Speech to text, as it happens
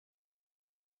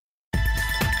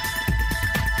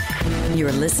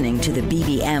You're listening to the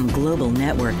BBM Global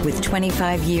Network with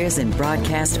 25 years in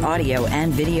broadcast audio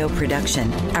and video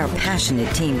production. Our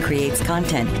passionate team creates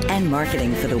content and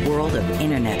marketing for the world of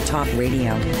Internet talk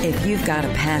radio. If you've got a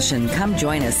passion, come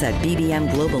join us at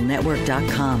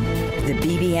bbmglobalnetwork.com. The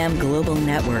BBM Global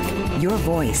Network. Your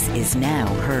voice is now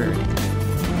heard.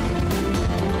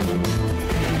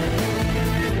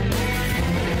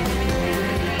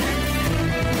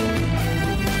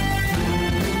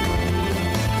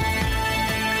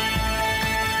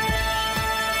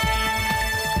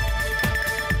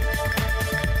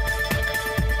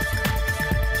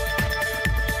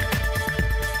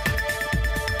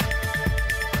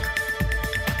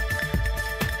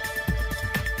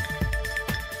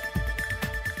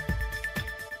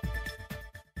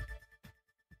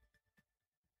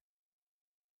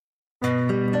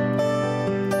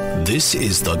 This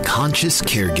is The Conscious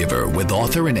Caregiver with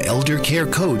author and elder care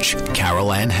coach,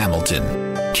 Carol Ann Hamilton.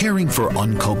 Caring for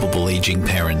uncopable aging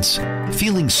parents?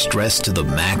 Feeling stressed to the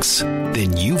max?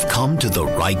 Then you've come to the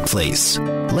right place.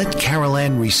 Let Carol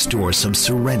Ann restore some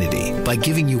serenity by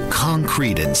giving you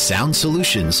concrete and sound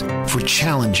solutions for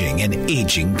challenging and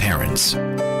aging parents.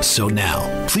 So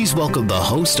now, please welcome the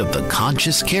host of The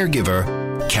Conscious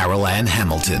Caregiver, Carol Ann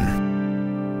Hamilton.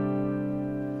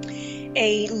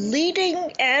 A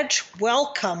leading edge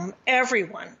welcome,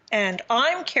 everyone. And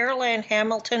I'm Carol Ann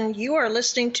Hamilton. You are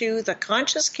listening to The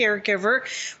Conscious Caregiver.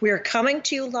 We are coming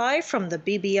to you live from the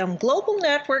BBM Global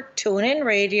Network, TuneIn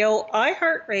Radio,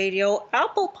 iHeartRadio,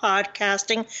 Apple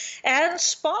Podcasting, and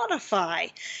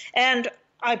Spotify. And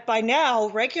by now,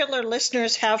 regular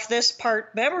listeners have this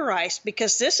part memorized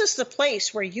because this is the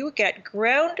place where you get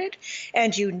grounded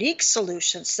and unique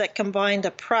solutions that combine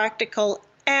the practical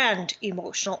and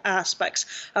emotional aspects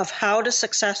of how to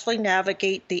successfully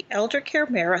navigate the elder care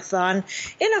marathon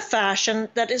in a fashion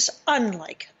that is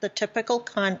unlike the typical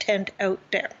content out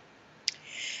there.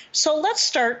 So let's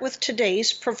start with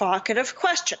today's provocative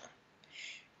question.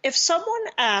 If someone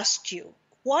asked you,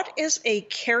 what is a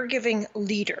caregiving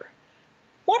leader?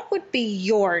 What would be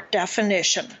your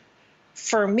definition?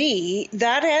 For me,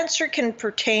 that answer can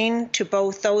pertain to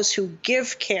both those who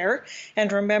give care,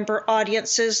 and remember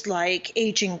audiences like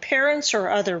aging parents or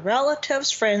other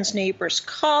relatives, friends, neighbors,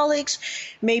 colleagues,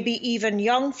 maybe even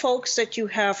young folks that you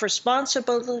have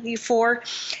responsibility for,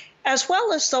 as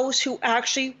well as those who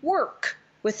actually work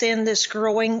within this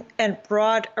growing and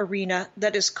broad arena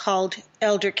that is called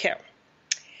elder care.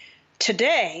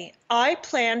 Today, I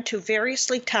plan to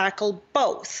variously tackle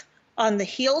both on the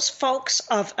heels, folks,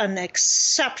 of an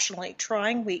exceptionally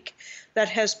trying week that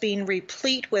has been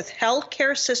replete with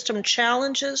healthcare system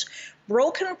challenges,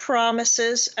 broken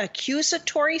promises,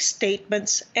 accusatory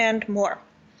statements, and more.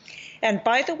 And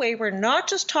by the way, we're not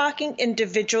just talking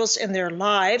individuals in their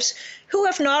lives who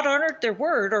have not honored their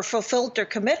word or fulfilled their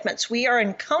commitments. We are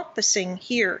encompassing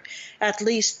here at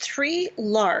least three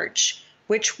large,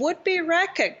 which would be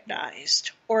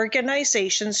recognized,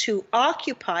 organizations who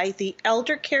occupy the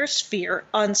elder care sphere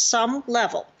on some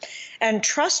level. And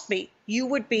trust me, you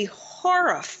would be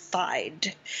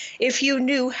horrified if you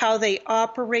knew how they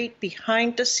operate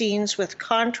behind the scenes with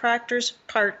contractors,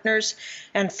 partners,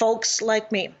 and folks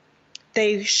like me.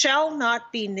 They shall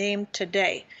not be named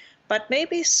today, but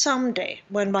maybe someday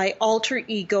when my alter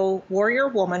ego warrior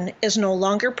woman is no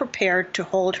longer prepared to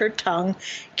hold her tongue,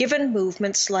 given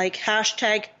movements like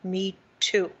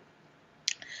 #MeToo.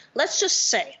 Let's just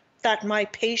say that my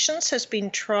patience has been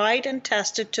tried and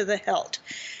tested to the hilt,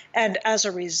 and as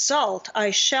a result,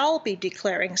 I shall be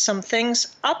declaring some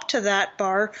things up to that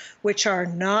bar which are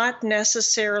not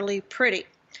necessarily pretty.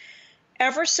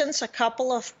 Ever since a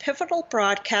couple of pivotal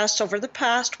broadcasts over the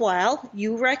past while,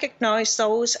 you recognize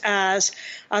those as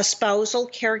A Spousal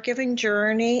Caregiving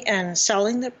Journey and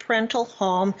Selling the Parental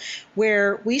Home,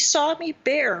 where we saw me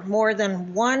bare more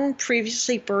than one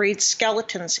previously buried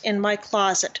skeletons in my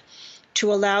closet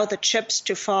to allow the chips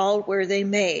to fall where they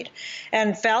may.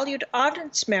 And valued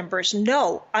audience members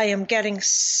know I am getting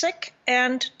sick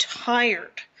and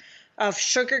tired of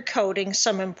sugarcoating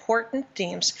some important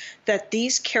themes that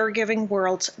these caregiving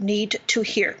worlds need to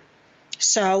hear.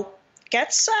 So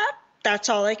get set, that's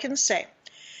all I can say.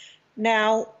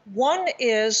 Now, one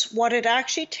is what it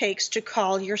actually takes to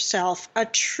call yourself a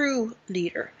true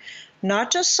leader.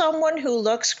 Not just someone who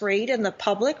looks great in the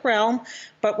public realm,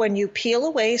 but when you peel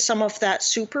away some of that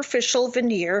superficial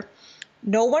veneer,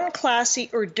 no one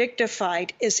classy or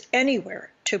dignified is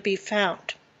anywhere to be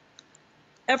found.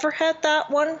 Ever had that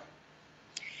one?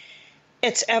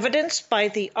 It's evidenced by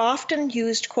the often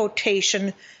used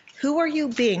quotation, "Who are you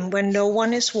being when no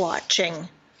one is watching?"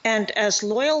 And as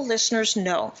loyal listeners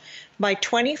know, my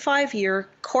 25-year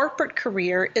corporate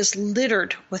career is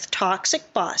littered with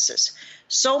toxic bosses,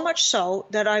 so much so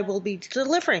that I will be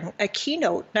delivering a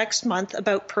keynote next month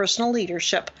about personal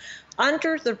leadership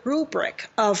under the rubric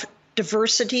of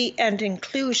diversity and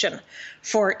inclusion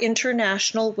for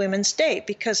International Women's Day,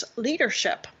 because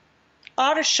leadership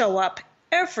ought to show up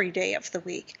every day of the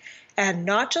week and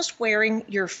not just wearing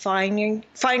your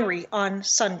finery on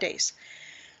Sundays.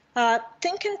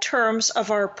 Think in terms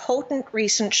of our potent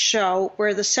recent show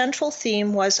where the central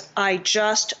theme was I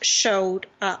just showed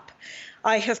up.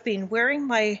 I have been wearing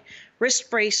my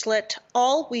wrist bracelet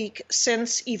all week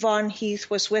since Yvonne Heath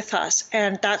was with us,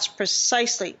 and that's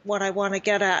precisely what I want to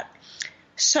get at.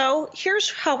 So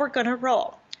here's how we're going to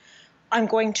roll. I'm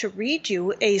going to read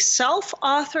you a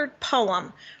self-authored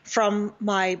poem from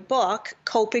my book,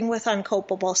 Coping with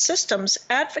Uncopable Systems,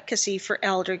 Advocacy for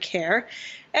Elder Care,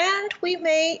 and we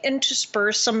may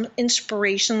intersperse some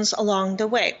inspirations along the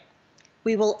way.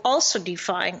 We will also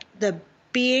define the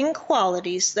being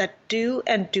qualities that do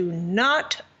and do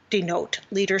not denote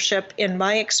leadership in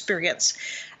my experience.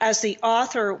 As the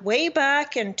author way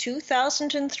back in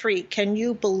 2003, can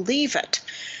you believe it,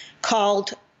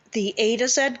 called The A to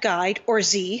Z Guide, or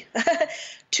Z,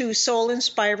 to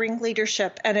Soul-Inspiring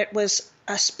Leadership, and it was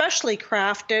especially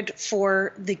crafted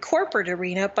for the corporate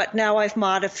arena, but now I've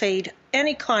modified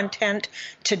any content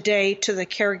today to the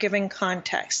caregiving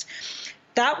context.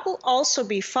 That will also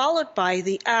be followed by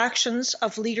the actions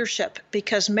of leadership,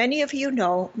 because many of you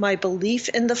know my belief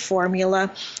in the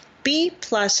formula be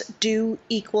plus do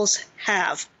equals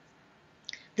have.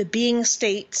 The being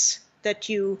states that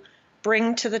you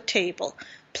bring to the table,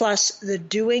 plus the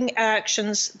doing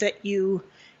actions that you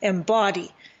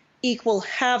embody, equal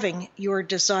having your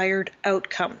desired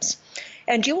outcomes.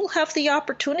 And you will have the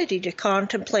opportunity to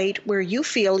contemplate where you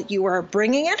feel you are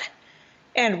bringing it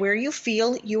and where you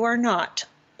feel you are not,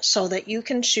 so that you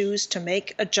can choose to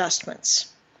make adjustments.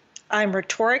 I'm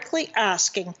rhetorically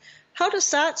asking, how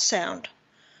does that sound?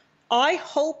 I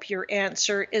hope your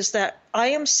answer is that I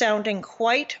am sounding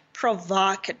quite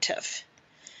provocative.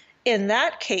 In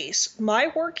that case, my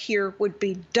work here would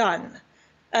be done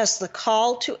as the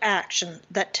call to action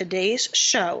that today's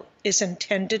show is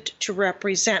intended to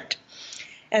represent.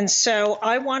 And so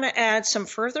I want to add some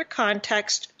further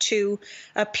context to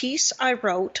a piece I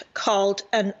wrote called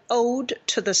An Ode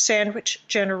to the Sandwich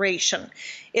Generation.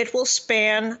 It will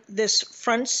span this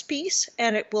frontispiece,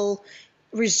 and it will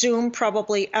resume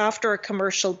probably after a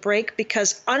commercial break,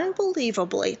 because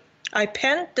unbelievably, I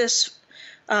penned this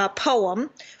poem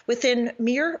within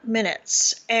mere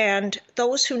minutes, and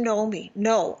those who know me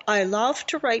know I love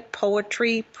to write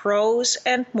poetry, prose,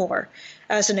 and more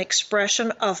as an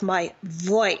expression of my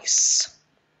voice.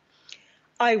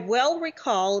 I well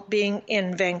recall being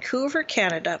in Vancouver,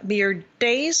 Canada, mere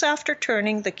days after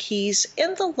turning the keys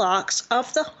in the locks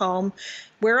of the home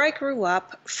where I grew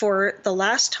up for the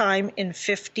last time in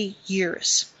 50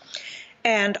 years.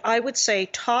 And I would say,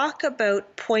 talk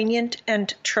about poignant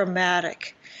and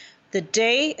traumatic. The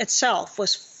day itself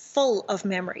was full of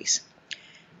memories.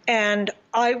 And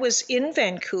I was in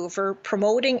Vancouver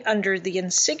promoting under the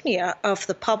insignia of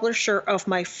the publisher of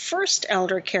my first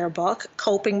elder care book,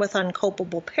 Coping with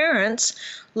Uncopable Parents,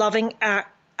 Loving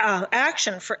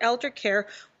Action for Elder Care,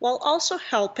 while also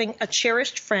helping a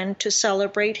cherished friend to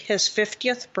celebrate his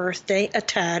 50th birthday a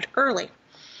tad early.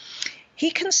 He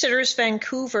considers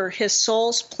Vancouver his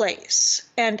soul's place,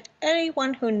 and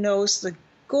anyone who knows the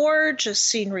gorgeous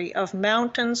scenery of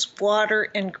mountains, water,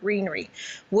 and greenery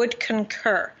would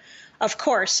concur. Of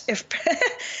course,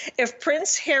 if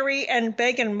Prince Harry and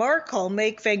Meghan Markle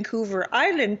make Vancouver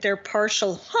Island their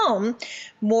partial home,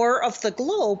 more of the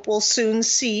globe will soon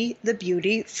see the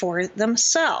beauty for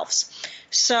themselves.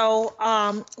 So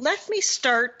let me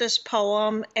start this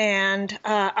poem, and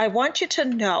I want you to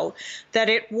know that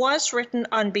it was written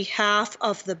on behalf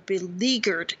of the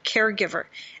beleaguered caregiver,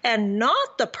 and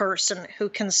not the person who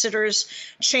considers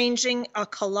changing a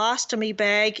colostomy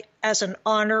bag as an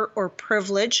honor or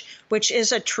privilege, which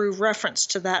is a true reference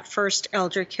to that first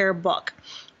elder care book.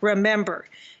 Remember,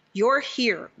 you're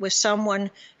here with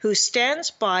someone who stands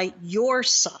by your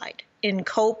side in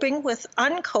coping with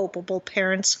uncopable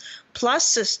parents plus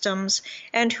systems,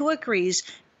 and who agrees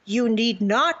you need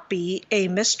not be a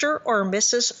Mr. or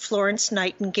Mrs. Florence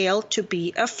Nightingale to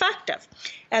be effective.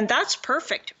 And that's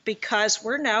perfect, because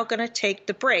we're now going to take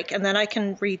the break, and then I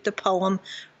can read the poem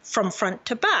from front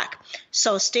to back.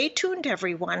 So stay tuned,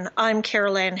 everyone. I'm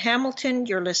Carol Ann Hamilton.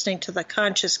 You're listening to The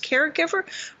Conscious Caregiver.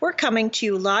 We're coming to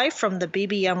you live from the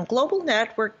BBM Global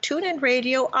Network, TuneIn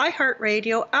Radio,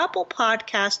 iHeartRadio, Apple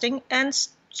Podcasting, and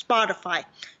Spotify.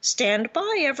 Stand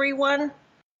by, everyone.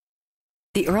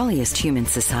 The earliest human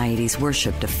societies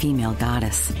worshipped a female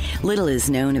goddess. Little is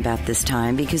known about this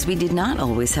time because we did not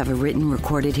always have a written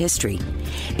recorded history.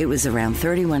 It was around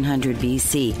 3100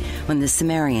 BC when the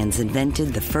Sumerians invented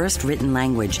the first written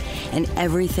language, and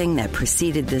everything that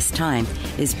preceded this time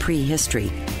is prehistory.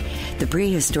 The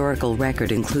prehistorical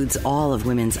record includes all of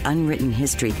women's unwritten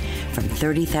history from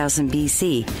 30,000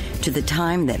 BC to the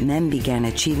time that men began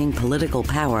achieving political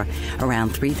power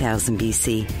around 3000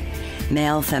 BC.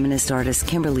 Male feminist artist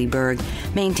Kimberly Berg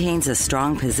maintains a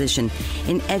strong position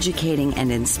in educating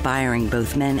and inspiring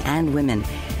both men and women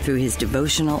through his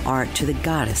devotional art to the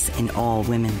goddess in all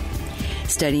women.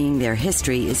 Studying their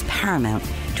history is paramount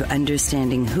to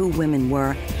understanding who women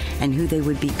were and who they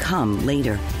would become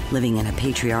later living in a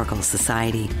patriarchal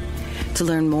society. To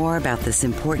learn more about this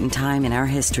important time in our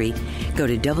history, go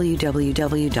to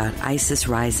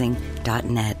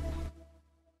www.isisrising.net.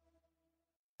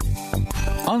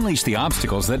 Unleash the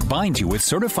obstacles that bind you with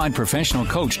certified professional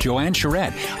coach Joanne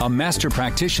Charette, a master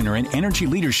practitioner in energy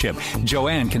leadership.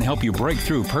 Joanne can help you break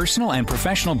through personal and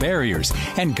professional barriers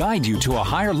and guide you to a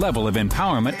higher level of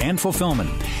empowerment and fulfillment.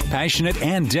 Passionate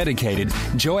and dedicated,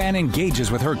 Joanne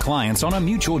engages with her clients on a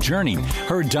mutual journey.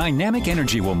 Her dynamic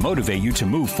energy will motivate you to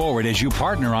move forward as you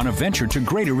partner on a venture to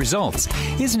greater results.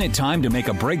 Isn't it time to make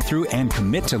a breakthrough and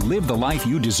commit to live the life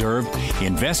you deserve?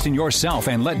 Invest in yourself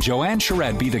and let Joanne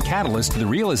Charette be the catalyst to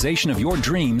the realization of your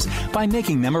dreams by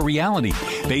making them a reality.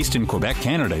 Based in Quebec,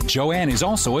 Canada, Joanne is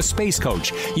also a space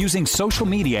coach, using social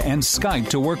media and Skype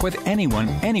to work with anyone,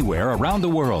 anywhere around the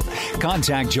world.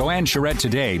 Contact Joanne Charette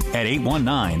today at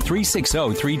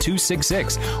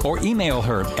 819-360-3266 or email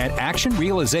her at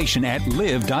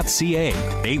actionrealization@live.ca.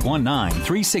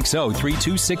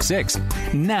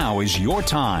 819-360-3266. Now is your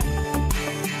time.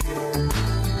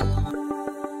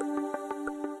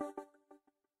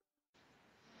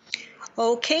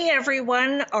 Okay,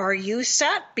 everyone, are you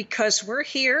set? Because we're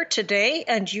here today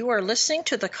and you are listening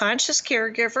to The Conscious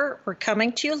Caregiver. We're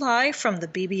coming to you live from the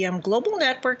BBM Global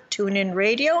Network, TuneIn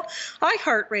Radio,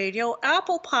 iHeartRadio,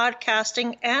 Apple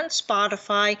Podcasting, and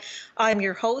Spotify. I'm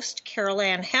your host, Carol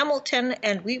Ann Hamilton,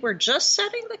 and we were just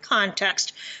setting the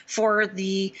context for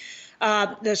the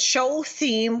show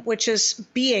theme, which is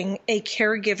being a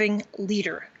caregiving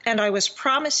leader. And I was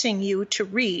promising you to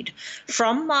read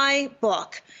from my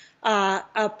book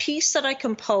a piece that I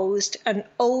composed, an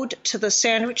ode to the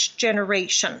sandwich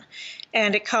generation.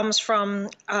 And it comes from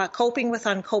Coping with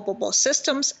Uncopable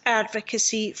Systems,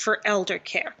 Advocacy for Elder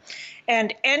Care.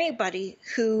 And anybody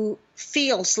who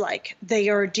feels like they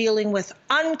are dealing with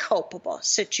uncopable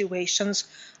situations,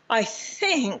 I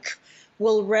think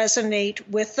will resonate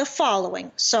with the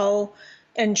following. So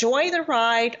enjoy the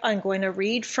ride. I'm going to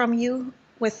read from you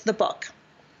with the book.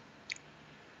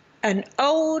 An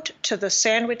ode to the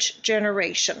sandwich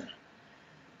generation.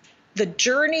 The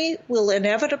journey will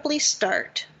inevitably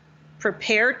start.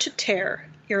 Prepare to tear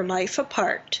your life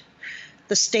apart.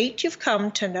 The state you've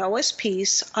come to know as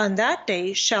peace on that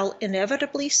day shall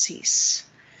inevitably cease.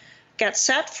 Get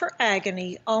set for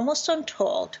agony almost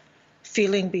untold,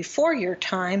 feeling before your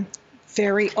time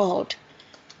very old.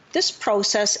 This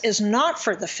process is not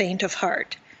for the faint of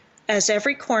heart, as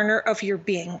every corner of your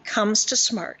being comes to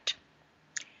smart.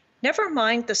 Never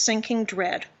mind the sinking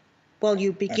dread while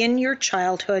you begin your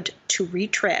childhood to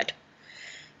retread.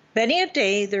 Many a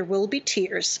day there will be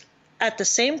tears, at the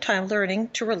same time learning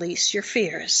to release your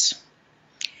fears.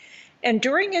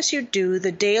 Enduring as you do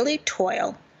the daily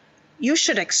toil, you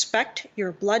should expect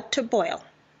your blood to boil.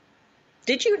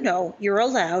 Did you know you're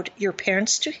allowed your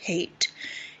parents to hate,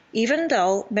 even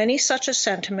though many such a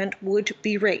sentiment would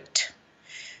berate?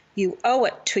 You owe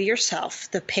it to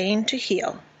yourself the pain to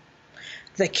heal.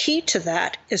 The key to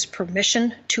that is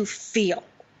permission to feel.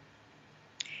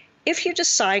 If you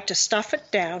decide to stuff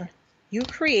it down, you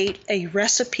create a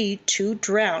recipe to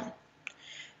drown.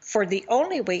 For the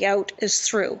only way out is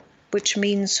through, which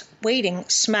means wading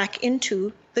smack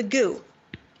into the goo.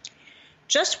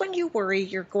 Just when you worry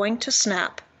you're going to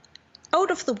snap,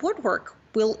 out of the woodwork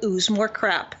will ooze more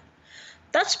crap.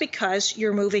 That's because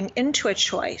you're moving into a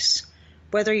choice,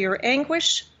 whether you're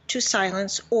anguish to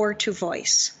silence or to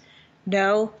voice.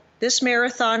 No, this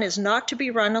marathon is not to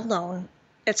be run alone.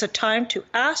 It's a time to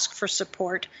ask for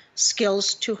support,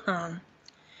 skills to hone.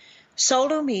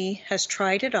 Solo me has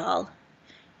tried it all.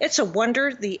 It's a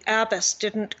wonder the abyss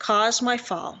didn't cause my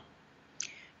fall.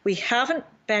 We haven't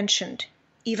mentioned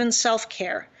even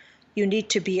self-care. You need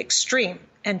to be extreme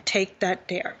and take that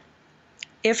dare.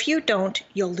 If you don't,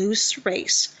 you'll lose the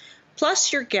race.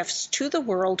 Plus your gifts to the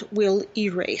world will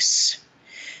erase.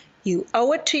 You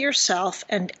owe it to yourself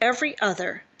and every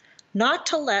other not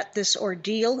to let this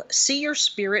ordeal see your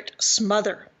spirit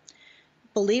smother.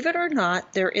 Believe it or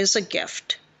not, there is a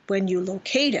gift. When you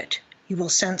locate it, you will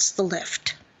sense the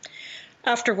lift.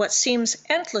 After what seems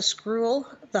endless gruel,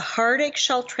 the heartache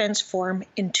shall transform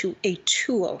into a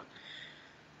tool.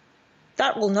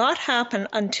 That will not happen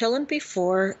until and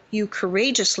before you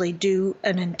courageously do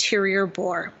an interior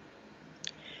bore.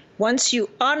 Once you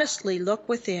honestly look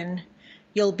within,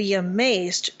 you'll be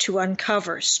amazed to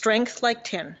uncover strength like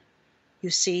tin. You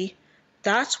see,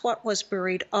 that's what was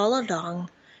buried all along,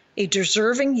 a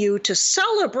deserving you to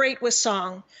celebrate with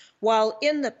song, while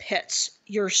in the pits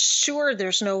you're sure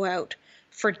there's no out.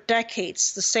 For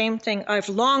decades, the same thing I've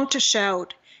longed to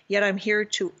shout, yet I'm here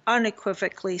to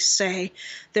unequivocally say,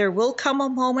 there will come a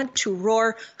moment to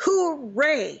roar,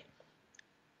 hooray!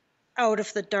 Out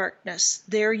of the darkness,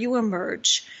 there you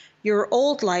emerge, your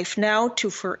old life now to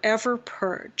forever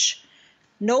purge.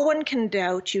 No one can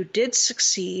doubt you did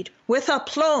succeed. With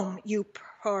aplomb you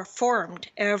performed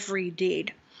every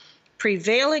deed.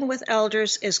 Prevailing with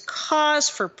elders is cause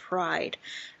for pride.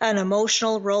 An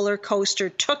emotional roller coaster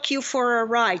took you for a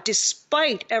ride.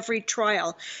 Despite every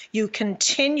trial, you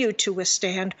continue to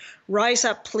withstand. Rise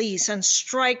up, please, and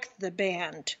strike the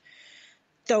band.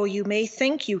 Though you may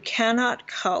think you cannot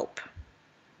cope,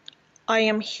 I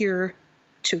am here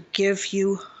to give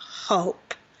you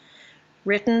hope.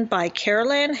 Written by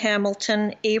Caroline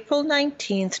Hamilton, April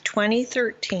 19th,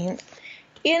 2013,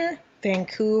 in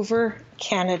Vancouver,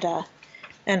 Canada.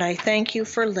 And I thank you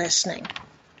for listening.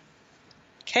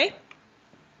 Okay?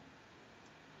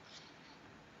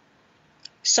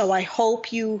 So I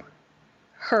hope you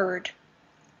heard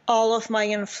all of my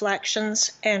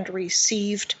inflections and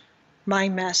received my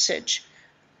message.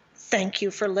 Thank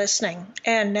you for listening.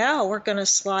 And now we're going to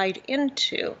slide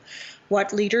into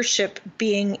what leadership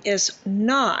being is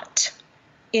not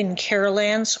in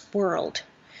Carol-Ann's world.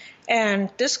 And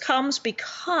this comes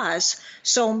because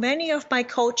so many of my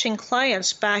coaching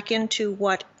clients back into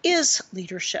what is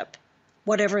leadership,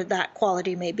 whatever that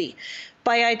quality may be,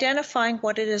 by identifying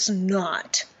what it is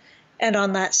not. And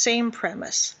on that same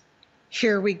premise,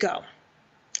 here we go.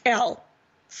 L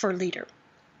for leader.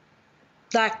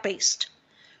 Lack-based.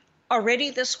 Already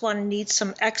this one needs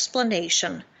some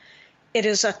explanation. It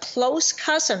is a close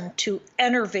cousin to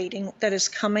enervating that is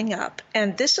coming up,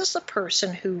 and this is the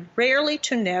person who rarely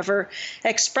to never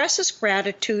expresses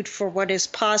gratitude for what is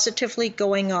positively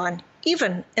going on,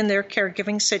 even in their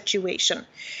caregiving situation.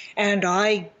 And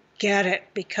I get it,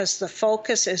 because the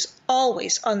focus is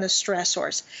always on the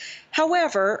stressors.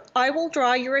 However, I will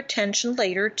draw your attention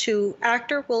later to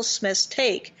actor Will Smith's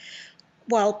take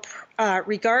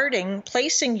regarding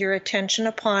placing your attention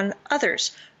upon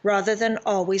others rather than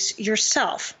always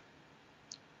yourself.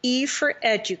 E for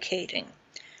educating.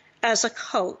 As a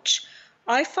coach,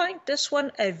 I find this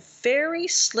one a very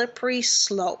slippery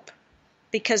slope,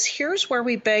 because here's where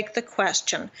we beg the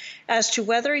question as to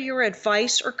whether your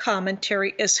advice or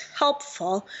commentary is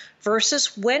helpful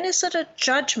versus when is it a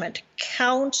judgment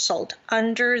counseled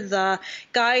under the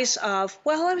guise of,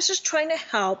 well, I was just trying to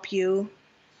help you.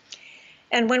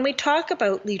 And when we talk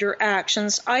about leader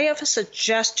actions, I have a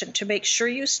suggestion to make sure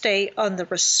you stay on the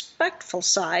respectful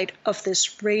side of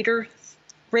this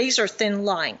razor-thin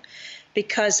line,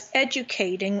 because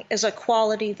educating is a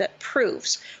quality that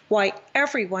proves why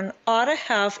everyone ought to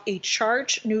have a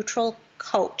charge-neutral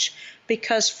coach,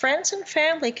 because friends and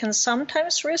family can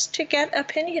sometimes risk to get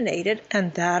opinionated,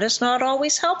 and that is not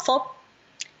always helpful.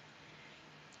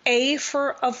 A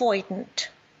for avoidant.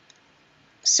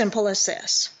 Simple as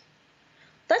this.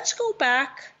 Let's go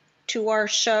back to our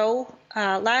show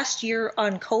last year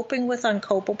on coping with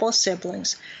uncopable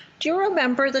siblings. Do you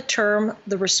remember the term,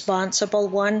 the responsible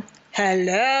one?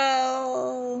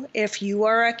 Hello! If you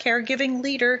are a caregiving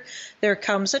leader, there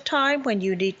comes a time when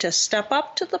you need to step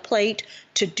up to the plate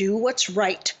to do what's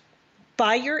right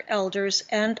by your elders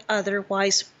and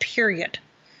otherwise, period.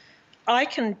 I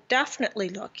can definitely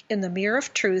look in the mirror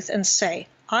of truth and say,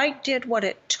 I did what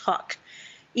it took.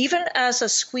 Even as a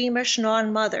squeamish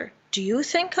non-mother, do you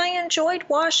think I enjoyed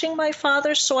washing my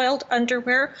father's soiled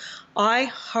underwear? I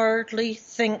hardly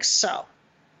think so.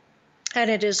 And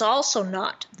it is also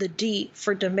not the D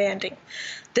for demanding.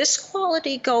 This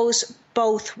quality goes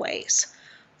both ways.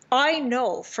 I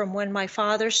know from when my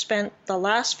father spent the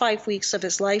last 5 weeks of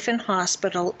his life in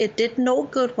hospital, it did no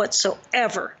good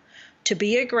whatsoever to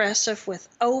be aggressive with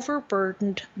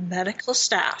overburdened medical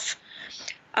staff.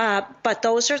 But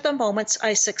those are the moments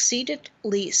I succeeded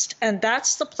least. And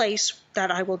that's the place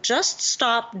that I will just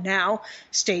stop now.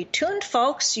 Stay tuned,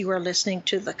 folks. You are listening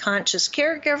to The Conscious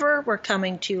Caregiver. We're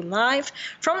coming to you live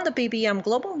from the BBM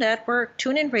Global Network,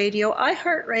 TuneIn Radio,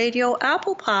 iHeartRadio,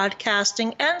 Apple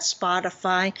Podcasting, and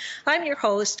Spotify. I'm your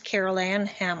host, Carol Ann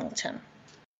Hamilton.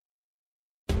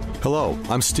 Hello,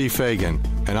 I'm Steve Fagan,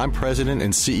 and I'm president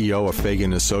and CEO of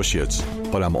Fagan Associates,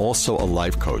 but I'm also a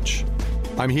life coach.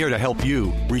 I'm here to help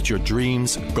you reach your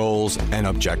dreams, goals, and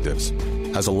objectives.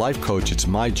 As a life coach, it's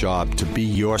my job to be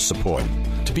your support,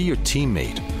 to be your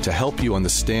teammate, to help you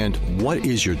understand what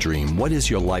is your dream, what is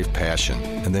your life passion,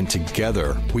 and then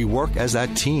together we work as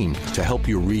that team to help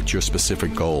you reach your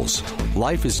specific goals.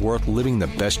 Life is worth living the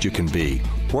best you can be.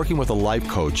 Working with a life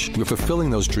coach, you're fulfilling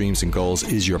those dreams and goals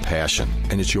is your passion,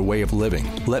 and it's your way of living.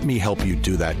 Let me help you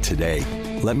do that today.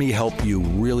 Let me help you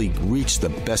really reach the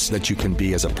best that you can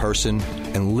be as a person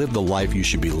and live the life you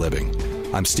should be living.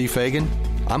 I'm Steve Fagan.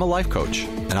 I'm a life coach,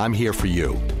 and I'm here for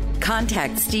you.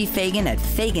 Contact Steve Fagan at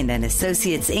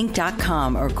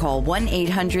FaganandAssociatesInc.com or call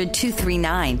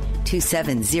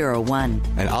 1-800-239-2701.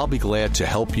 And I'll be glad to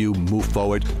help you move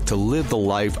forward to live the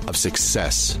life of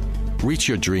success. Reach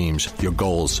your dreams, your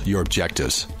goals, your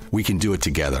objectives. We can do it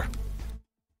together.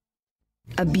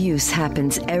 Abuse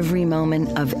happens every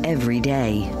moment of every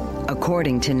day.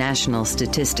 According to national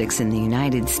statistics in the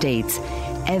United States,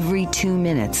 every 2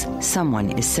 minutes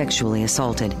someone is sexually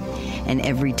assaulted, and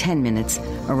every 10 minutes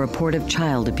a report of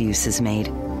child abuse is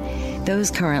made.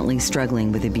 Those currently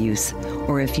struggling with abuse,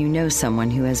 or if you know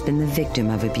someone who has been the victim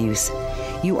of abuse,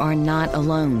 you are not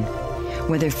alone.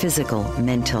 Whether physical,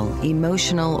 mental,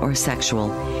 emotional, or sexual,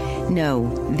 know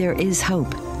there is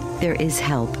hope, there is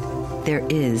help, there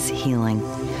is healing.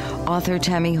 Author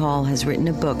Tammy Hall has written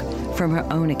a book from her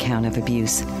own account of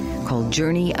abuse called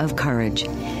Journey of Courage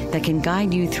that can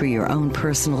guide you through your own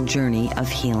personal journey of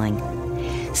healing.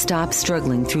 Stop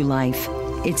struggling through life.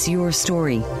 It's your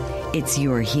story. It's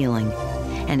your healing.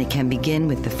 And it can begin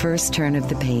with the first turn of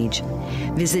the page.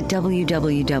 Visit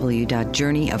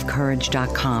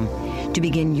www.journeyofcourage.com to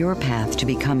begin your path to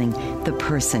becoming the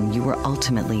person you were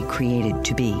ultimately created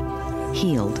to be.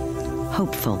 Healed,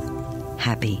 hopeful,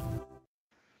 happy.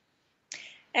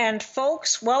 And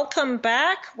folks, welcome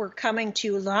back. We're coming to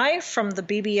you live from the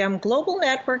BBM Global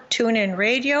Network, TuneIn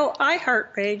Radio,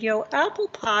 iHeartRadio, Apple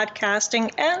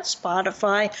Podcasting, and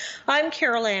Spotify. I'm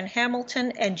Carol Ann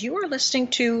Hamilton, and you are listening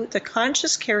to The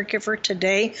Conscious Caregiver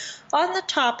today on the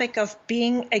topic of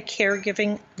being a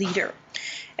caregiving leader.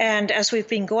 And as we've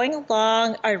been going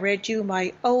along, I read you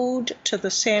my ode to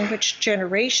the sandwich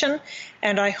generation,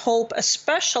 and I hope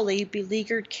especially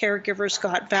beleaguered caregivers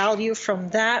got value from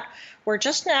that. We're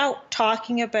just now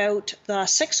talking about the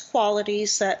 6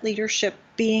 qualities that leadership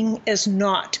being is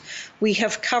not. We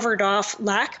have covered off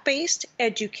lack-based,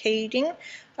 educating,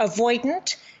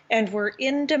 avoidant, and we're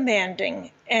in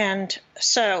demanding. And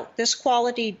so this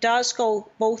quality does go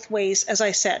both ways, as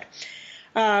I said.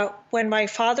 When my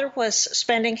father was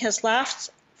spending his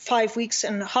last 5 weeks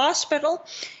in the hospital,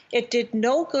 it did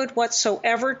no good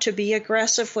whatsoever to be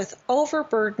aggressive with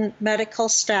overburdened medical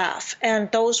staff,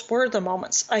 and those were the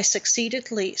moments I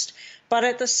succeeded least. But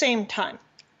at the same time,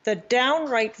 the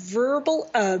downright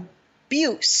verbal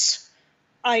abuse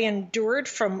I endured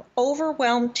from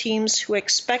overwhelmed teams who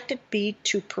expected me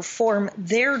to perform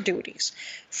their duties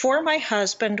for my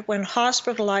husband when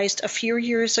hospitalized a few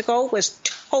years ago was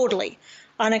totally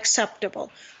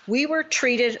unacceptable. We were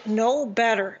treated no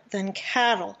better than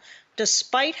cattle,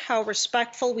 despite how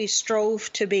respectful we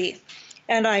strove to be.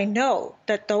 And I know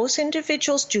that those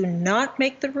individuals do not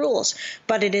make the rules,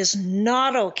 but it is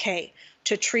not okay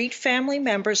to treat family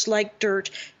members like dirt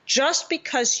just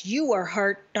because you are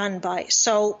hard done by.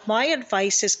 So my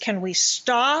advice is, can we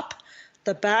stop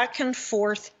the back and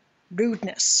forth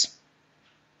rudeness?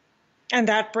 And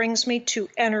that brings me to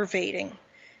enervating.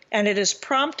 And it is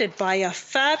prompted by a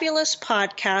fabulous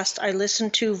podcast I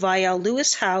listened to via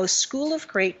Lewis Howe's School of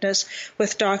Greatness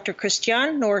with Dr.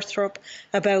 Christiane Northrup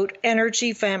about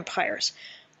energy vampires.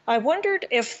 I wondered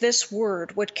if this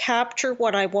word would capture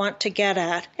what I want to get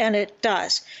at, and it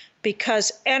does,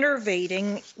 because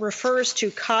enervating refers to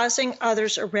causing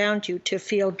others around you to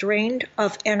feel drained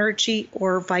of energy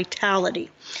or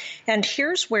vitality. And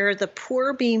here's where the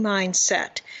poor me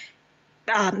mindset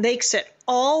makes it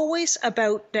always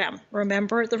about them.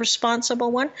 Remember the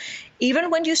responsible one? Even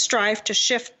when you strive to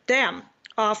shift them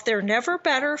off their never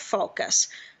better focus,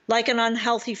 like an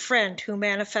unhealthy friend who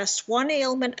manifests one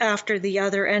ailment after the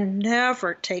other and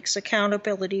never takes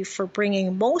accountability for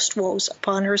bringing most woes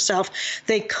upon herself,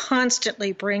 they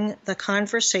constantly bring the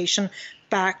conversation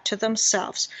back to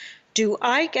themselves. Do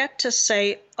I get to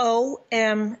say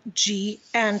OMG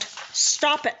and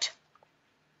stop it?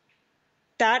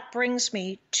 That brings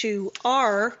me to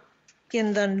R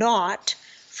in the not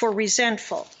for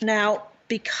resentful. Now,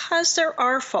 because there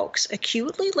are folks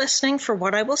acutely listening for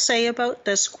what I will say about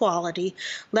this quality,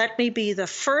 let me be the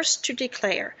first to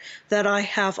declare that I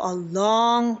have a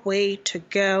long way to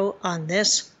go on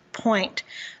this point.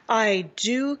 I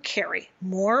do carry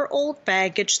more old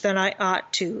baggage than I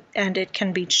ought to, and it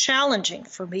can be challenging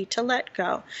for me to let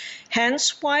go.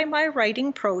 Hence why my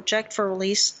writing project for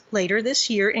release later this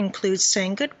year includes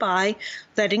saying goodbye,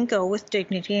 letting go with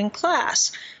dignity in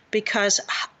class. Because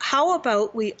how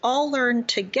about we all learn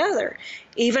together,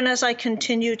 even as I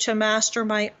continue to master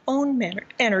my own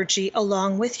energy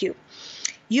along with you.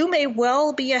 You may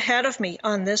well be ahead of me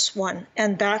on this one,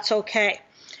 and that's okay.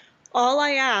 All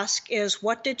I ask is,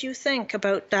 what did you think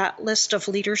about that list of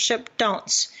leadership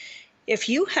don'ts? If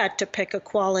you had to pick a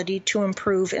quality to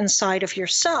improve inside of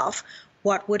yourself,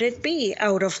 what would it be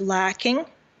out of lacking,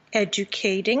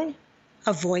 educating,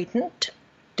 avoidant,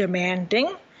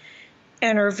 demanding,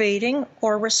 enervating,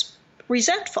 or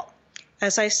resentful?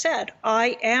 As I said,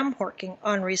 I am working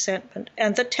on resentment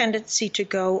and the tendency to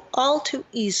go all too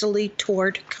easily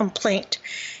toward complaint.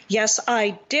 Yes,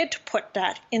 I did put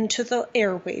that into the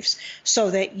airwaves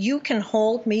so that you can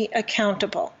hold me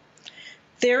accountable.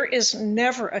 There is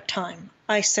never a time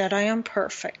I said I am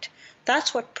perfect.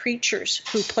 That's what preachers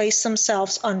who place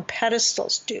themselves on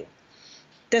pedestals do.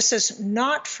 This is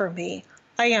not for me.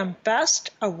 I am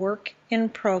best a work in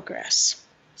progress.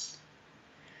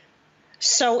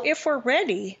 So if we're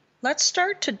ready, let's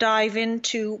start to dive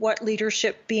into what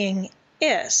leadership being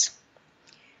is.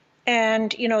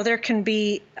 And, there can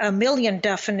be a million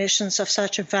definitions of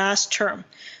such a vast term.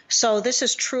 So this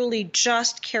is truly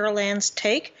just Carol Ann's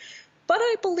take, but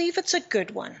I believe it's a good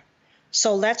one.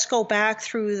 So let's go back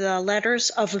through the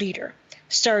letters of leader,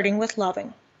 starting with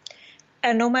loving.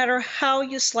 And no matter how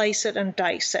you slice it and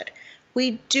dice it,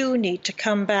 we do need to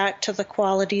come back to the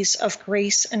qualities of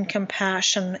grace and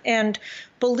compassion. And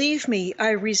believe me,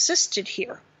 I resisted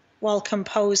here while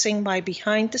composing my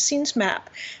behind-the-scenes map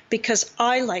because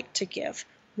I like to give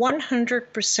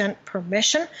 100%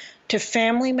 permission to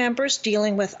family members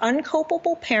dealing with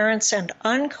uncopable parents and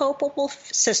uncopable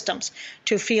systems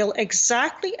to feel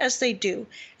exactly as they do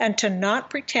and to not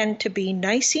pretend to be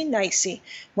nicey-nicey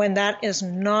when that is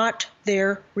not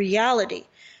their reality.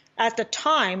 At the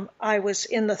time I was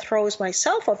in the throes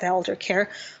myself of elder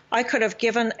care, I could have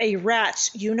given a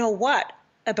rat's you-know-what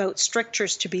about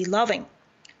strictures to be loving.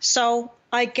 So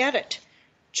I get it.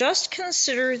 Just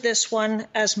consider this one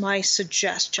as my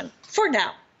suggestion for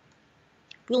now.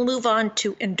 We'll move on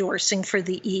to endorsing for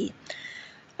the E.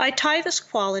 I tie this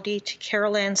quality to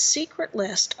Carol Ann's secret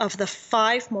list of the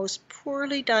 5 most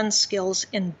poorly done skills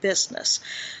in business,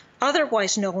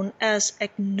 otherwise known as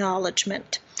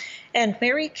acknowledgement. And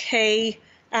Mary Kay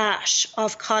Ash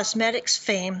of cosmetics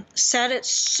fame said it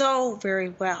so very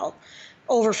well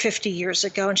over 50 years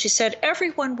ago. And she said,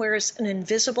 everyone wears an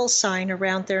invisible sign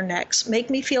around their necks. Make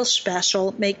me feel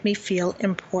special, make me feel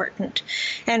important.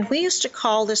 And we used to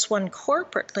call this one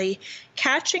corporately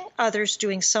catching others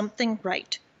doing something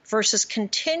right versus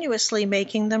continuously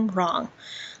making them wrong.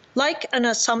 Like an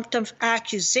assumptive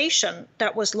accusation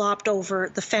that was lobbed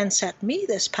over the fence at me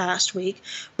this past week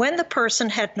when the person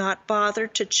had not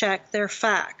bothered to check their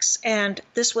facts. And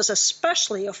this was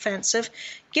especially offensive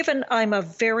given I'm a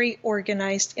very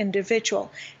organized individual.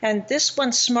 And this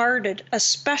one smarted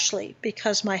especially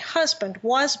because my husband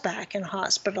was back in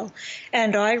hospital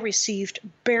and I received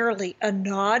barely a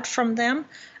nod from them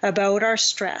about our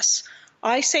stress.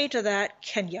 I say to that,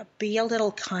 can you be a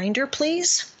little kinder,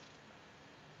 please?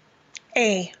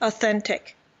 A,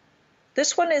 authentic.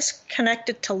 This one is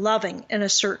connected to loving in a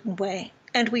certain way,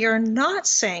 and we are not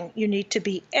saying you need to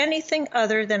be anything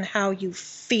other than how you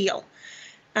feel.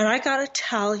 And I gotta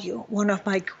tell you, one of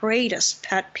my greatest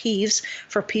pet peeves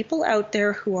for people out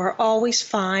there who are always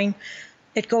fine,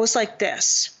 it goes like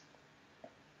this.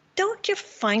 Don't you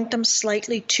find them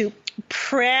slightly too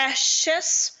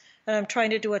precious? And I'm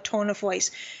trying to do a tone of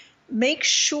voice. Make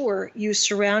sure you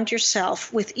surround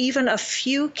yourself with even a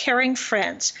few caring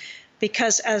friends,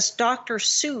 because as Dr.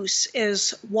 Seuss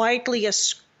is widely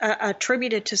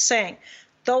attributed to saying,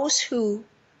 those who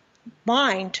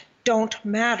mind don't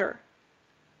matter,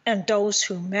 and those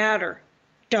who matter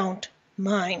don't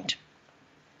mind.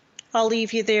 I'll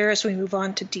leave you there as we move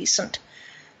on to decent.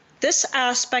 This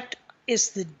aspect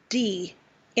is the D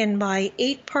in my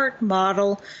 8-part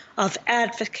model of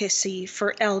advocacy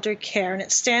for elder care, and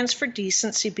it stands for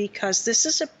decency because this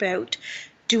is about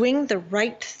doing the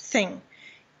right thing,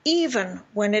 even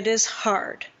when it is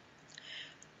hard.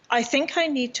 I think I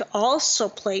need to also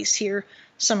place here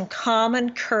some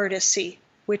common courtesy,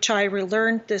 which I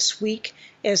learned this week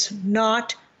is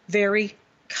not very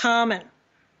common.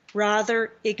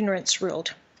 Rather, ignorance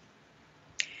ruled.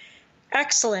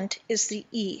 Excellent is the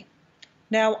E.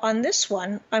 Now, on this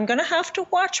one, I'm going to have to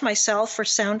watch myself for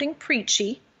sounding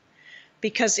preachy,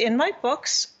 because in my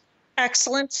books,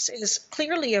 excellence is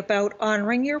clearly about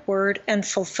honoring your word and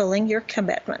fulfilling your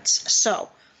commitments. So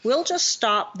we'll just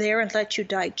stop there and let you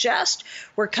digest.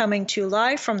 We're coming to you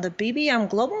live from the BBM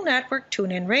Global Network,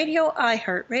 TuneIn Radio,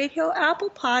 iHeartRadio, Apple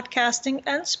Podcasting,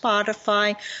 and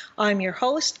Spotify. I'm your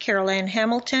host, Carol Ann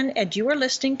Hamilton, and you are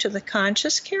listening to The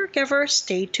Conscious Caregiver.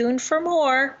 Stay tuned for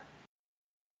more.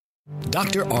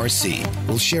 Dr. RC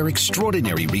will share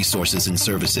extraordinary resources and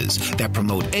services that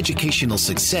promote educational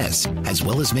success, as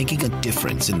well as making a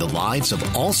difference in the lives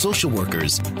of all social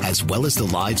workers, as well as the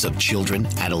lives of children,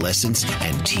 adolescents,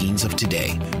 and teens of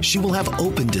today. She will have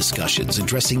open discussions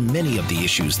addressing many of the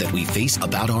issues that we face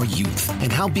about our youth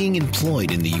and how being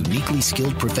employed in the uniquely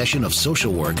skilled profession of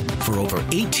social work for over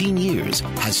 18 years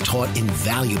has taught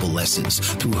invaluable lessons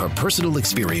through her personal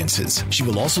experiences. She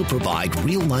will also provide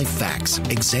real-life facts,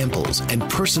 examples, and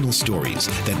personal stories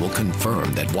that will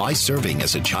confirm that why serving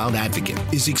as a child advocate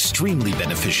is extremely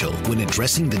beneficial when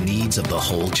addressing the needs of the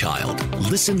whole child.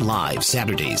 Listen live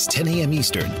Saturdays, 10 a.m.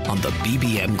 Eastern on the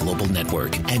BBM Global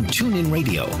Network and TuneIn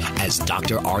Radio as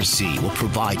Dr. RC will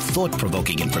provide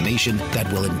thought-provoking information that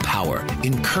will empower,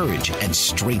 encourage, and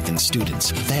strengthen students,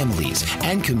 families,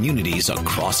 and communities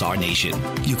across our nation.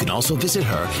 You can also visit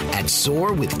her at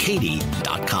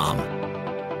soarwithkatie.com.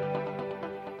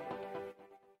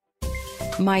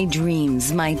 My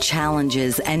Dreams, My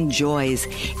Challenges, and Joys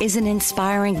is an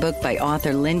inspiring book by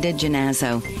author Linda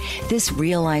Genazzo. This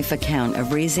real-life account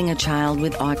of raising a child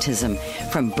with autism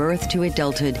from birth to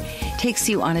adulthood takes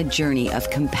you on a journey of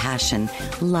compassion,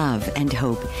 love, and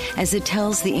hope as it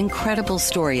tells the incredible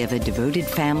story of a devoted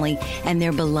family and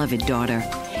their beloved daughter.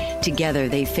 Together,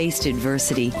 they faced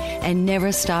adversity and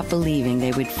never stopped believing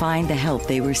they would find the help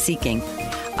they were seeking.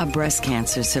 A breast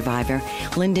cancer survivor,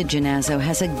 Linda Genazzo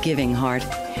has a giving heart.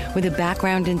 With a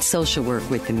background in social work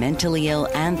with the mentally ill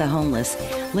and the homeless,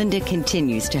 Linda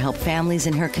continues to help families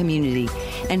in her community,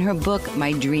 and her book,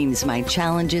 My Dreams, My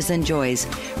Challenges and Joys,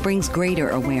 brings greater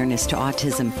awareness to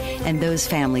autism and those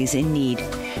families in need.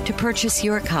 To purchase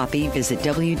your copy, visit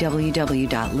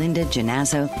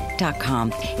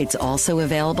www.lindagenazzo.com. It's also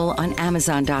available on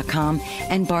Amazon.com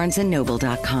and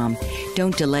BarnesandNoble.com.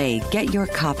 Don't delay. Get your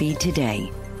copy today.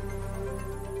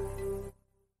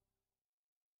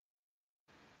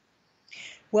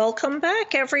 Welcome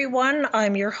back, everyone.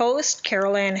 I'm your host,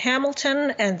 Carol Ann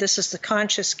Hamilton, and this is the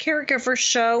Conscious Caregiver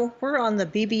Show. We're on the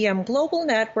BBM Global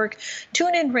Network,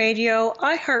 TuneIn Radio,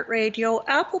 iHeartRadio,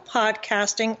 Apple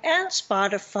Podcasting, and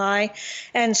Spotify.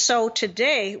 And so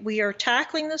today we are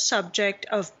tackling the subject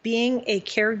of being a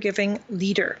caregiving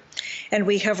leader. And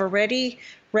we have already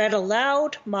read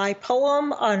aloud my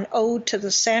poem on Ode to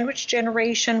the Sandwich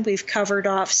Generation. We've covered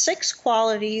off 6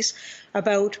 qualities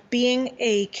about being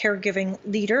a caregiving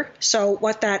leader, so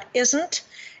what that isn't,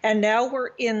 and now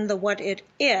we're in the what it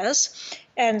is.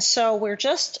 And so we're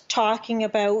just talking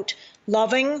about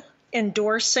loving,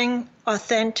 endorsing,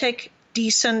 authentic,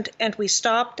 decent, and we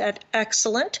stopped at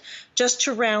excellent, just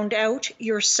to round out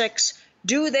your 6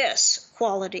 do this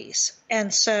qualities.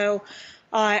 And so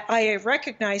I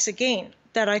recognize again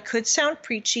that I could sound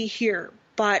preachy here,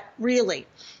 but really,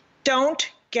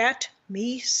 don't get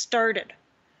me started.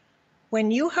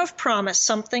 When you have promised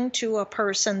something to a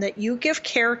person that you give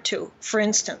care to, for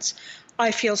instance,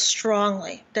 I feel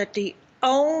strongly that the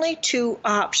only 2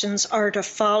 options are to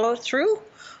follow through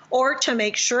or to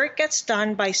make sure it gets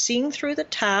done by seeing through the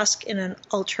task in an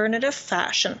alternative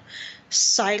fashion.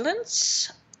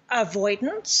 Silence,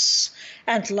 avoidance,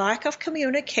 and lack of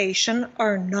communication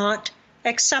are not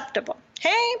acceptable.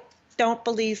 Hey, don't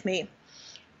believe me.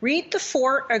 Read The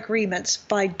 4 Agreements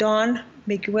by Don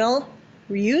Miguel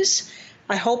Ruiz.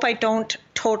 I hope I don't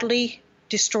totally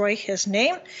destroy his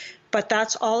name, but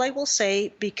that's all I will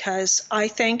say because I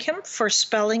thank him for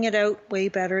spelling it out way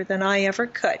better than I ever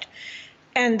could.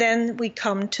 And then we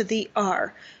come to the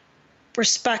R,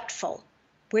 respectful.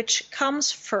 Which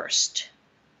comes first?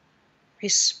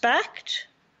 Respect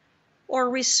or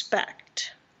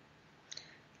respect?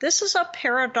 This is a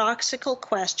paradoxical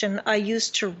question I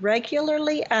used to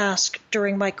regularly ask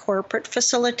during my corporate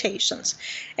facilitations,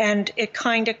 and it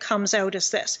kind of comes out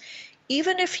as this.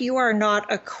 Even if you are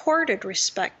not accorded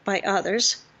respect by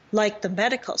others, like the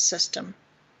medical system,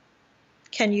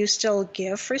 can you still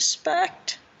give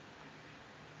respect?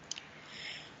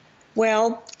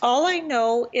 Well, all I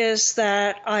know is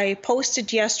that I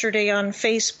posted yesterday on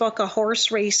Facebook a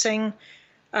horse racing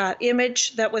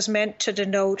image that was meant to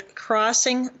denote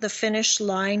crossing the finish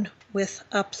line with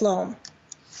aplomb.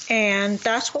 And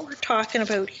that's what we're talking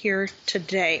about here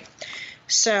today.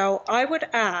 So I would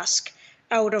ask,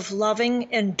 out of loving,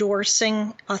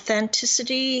 endorsing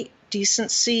authenticity,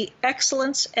 decency,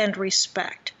 excellence, and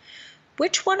respect,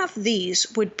 which one of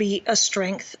these would be a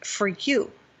strength for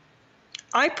you?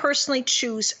 I personally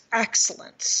choose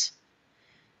excellence.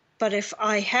 But if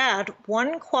I had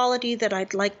one quality that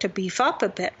I'd like to beef up a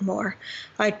bit more,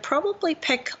 I'd probably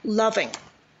pick loving,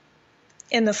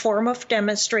 in the form of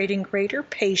demonstrating greater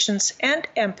patience and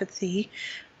empathy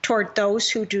toward those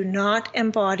who do not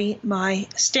embody my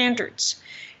standards.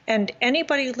 And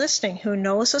anybody listening who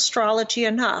knows astrology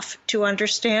enough to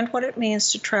understand what it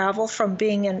means to travel from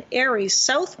being an Aries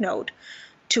South Node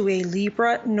to a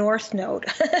Libra North Node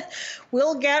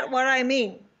will get what I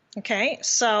mean. Okay,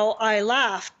 so I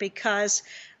laugh because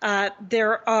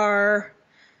there are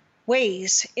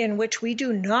ways in which we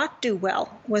do not do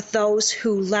well with those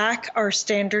who lack our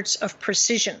standards of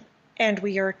precision. And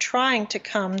we are trying to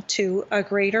come to a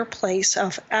greater place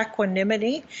of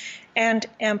equanimity and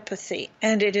empathy.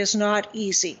 And it is not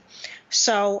easy.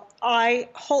 So I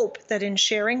hope that in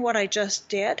sharing what I just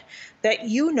did, that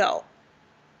you know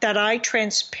that I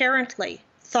transparently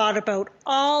thought about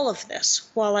all of this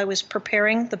while I was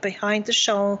preparing the Behind the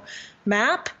Show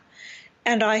map,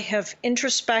 and I have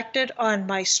introspected on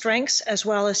my strengths as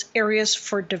well as areas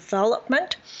for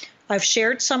development. I've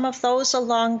shared some of those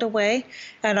along the way,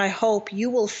 and I hope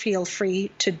you will feel free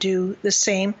to do the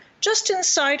same just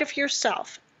inside of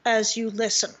yourself as you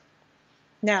listen.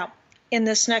 Now, in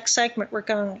this next segment, we're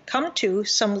going to come to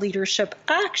some leadership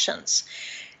actions.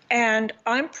 And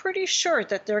I'm pretty sure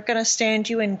that they're going to stand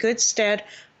you in good stead,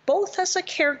 both as a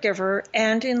caregiver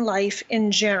and in life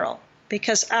in general.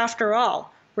 Because after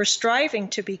all, we're striving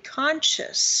to be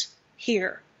conscious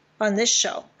here on this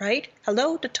show, right?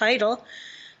 Hello, the title.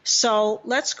 So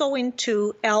let's go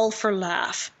into L for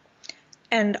laugh.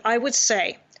 And I would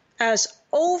say, as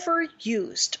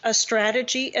overused a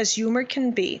strategy as humor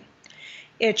can be,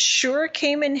 it sure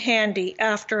came in handy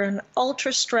after an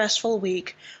ultra-stressful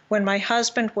week when my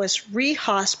husband was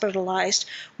re-hospitalized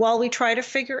while we try to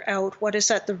figure out what is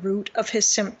at the root of his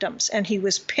symptoms. And he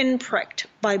was pinpricked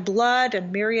by blood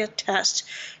and myriad tests.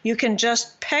 You can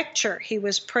just picture he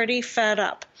was pretty fed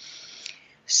up.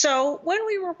 So when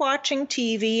we were watching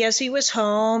TV as he was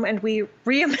home and we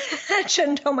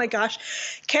reimagined, oh my gosh,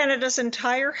 Canada's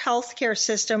entire healthcare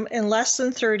system in less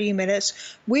than 30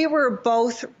 minutes, we were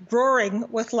both roaring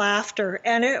with laughter,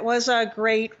 and it was a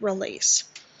great release.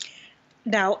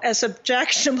 Now, as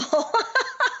objectionable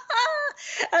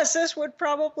as this would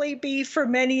probably be for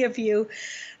many of you,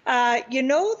 you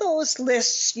know those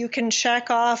lists you can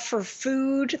check off for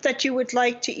food that you would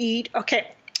like to eat? Okay.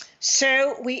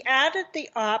 So we added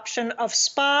the option of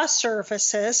spa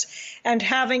services and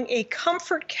having a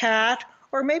comfort cat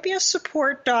or maybe a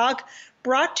support dog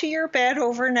brought to your bed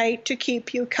overnight to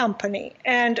keep you company.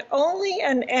 And only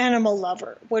an animal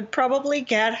lover would probably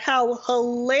get how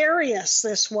hilarious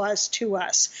this was to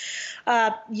us.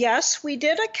 Yes, we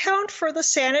did account for the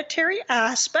sanitary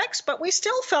aspects, but we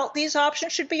still felt these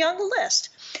options should be on the list.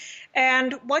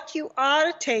 And what you ought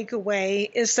to take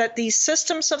away is that these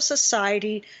systems of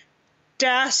society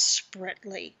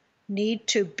desperately need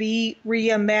to be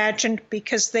reimagined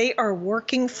because they are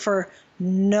working for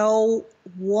no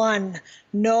one,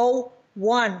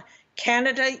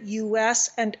 Canada,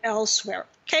 US, and elsewhere.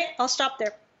 Okay, I'll stop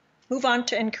there. Move on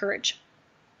to encourage.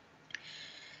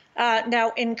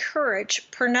 Now, encourage,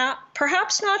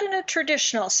 perhaps not in a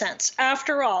traditional sense.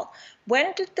 After all,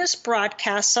 when did this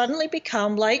broadcast suddenly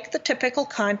become like the typical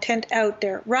content out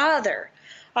there? Rather,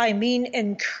 I mean,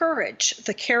 encourage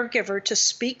the caregiver to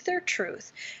speak their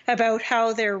truth about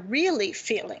how they're really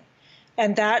feeling.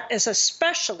 And that is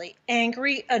especially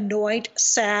angry, annoyed,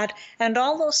 sad, and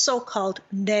all those so-called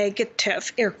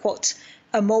negative, air quotes,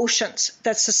 emotions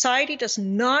that society does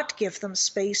not give them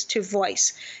space to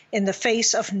voice in the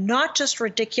face of not just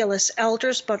ridiculous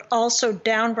elders, but also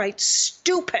downright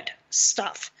stupid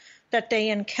stuff that they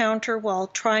encounter while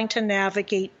trying to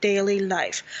navigate daily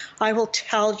life. I will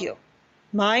tell you,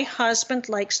 my husband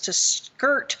likes to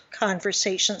skirt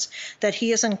conversations that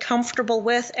he is uncomfortable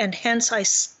with, and hence I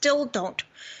still don't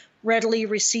readily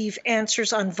receive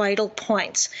answers on vital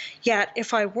points. Yet,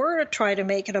 if I were to try to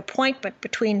make an appointment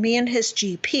between me and his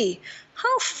GP,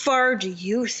 how far do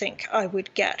you think I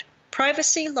would get?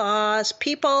 privacy laws,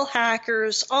 people,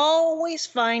 hackers always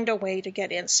find a way to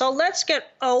get in. So let's get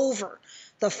over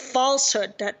the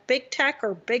falsehood that big tech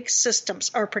or big systems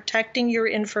are protecting your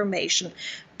information.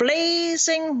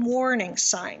 Blazing warning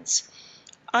signs.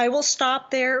 I will stop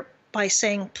there by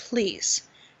saying, please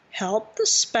help the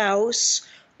spouse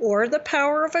or the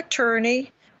power of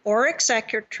attorney or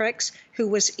executrix who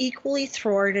was equally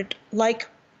thwarted like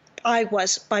I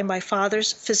was by my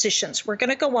father's physicians. We're going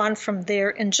to go on from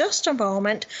there in just a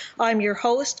moment. I'm your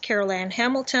host, Carol Ann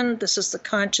Hamilton. This is the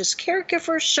Conscious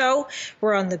Caregiver Show.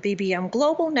 We're on the BBM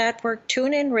Global Network,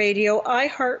 TuneIn Radio,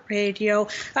 iHeartRadio,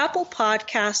 Apple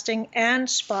Podcasting, and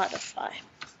Spotify.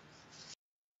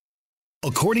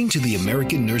 According to the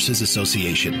American Nurses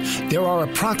Association, there are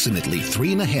approximately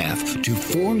 3.5 to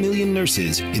 4 million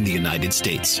nurses in the United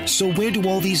States. So where do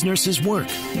all these nurses work?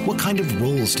 What kind of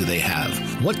roles do they have?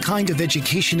 What kind of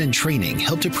education and training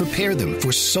help to prepare them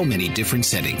for so many different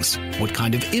settings? What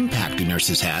kind of impact do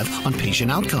nurses have on patient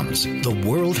outcomes? The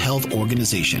World Health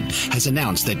Organization has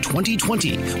announced that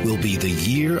 2020 will be the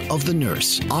Year of the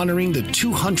Nurse, honoring the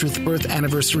 200th birth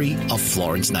anniversary of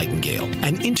Florence Nightingale.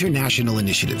 An international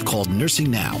initiative called Nursing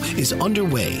Now is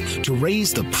underway to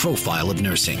raise the profile of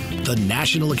nursing. The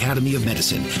National Academy of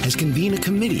Medicine has convened a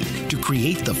committee to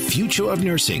create the Future of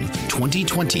Nursing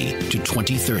 2020 to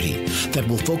 2030 that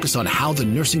will focus on how the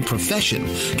nursing profession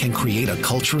can create a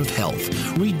culture of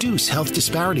health, reduce health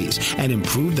disparities, and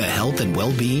improve the health and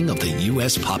well-being of the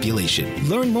U.S. population.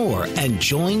 Learn more and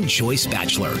join Joyce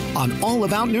Batchelor on All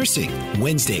About Nursing,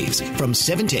 Wednesdays from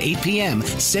 7 to 8 p.m.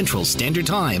 Central Standard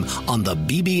Time on the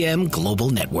BBM Global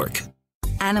Network.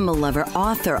 Animal lover,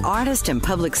 author, artist, and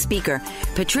public speaker,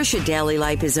 Patricia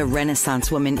Daly-Lipe is a Renaissance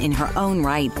woman in her own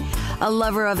right. A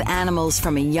lover of animals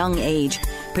from a young age,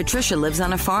 Patricia lives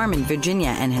on a farm in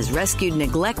Virginia and has rescued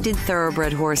neglected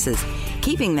thoroughbred horses,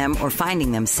 keeping them or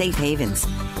finding them safe havens.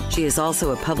 She is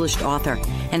also a published author,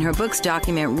 and her books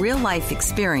document real-life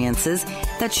experiences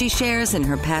that she shares in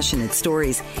her passionate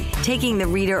stories, taking the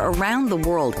reader around the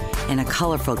world in a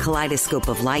colorful kaleidoscope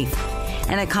of life.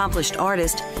 An accomplished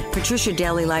artist, Patricia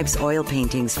Daly-Lipe's oil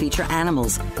paintings feature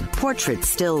animals, portraits,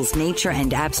 stills, nature,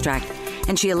 and abstract,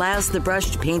 and she allows the brush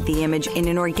to paint the image in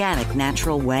an organic,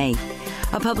 natural way.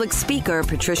 A public speaker,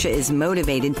 Patricia is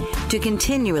motivated to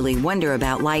continually wonder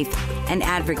about life and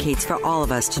advocates for all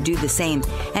of us to do the same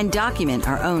and document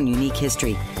our own unique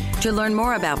history. To learn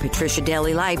more about Patricia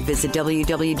Daly-Lipe, visit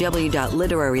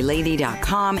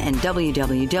www.literarylady.com and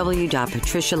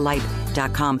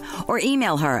www.patricialipe.com or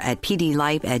email her at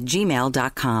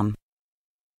pdlipe@gmail.com.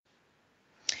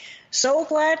 So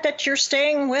glad that you're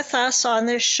staying with us on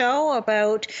this show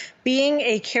about being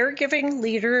a caregiving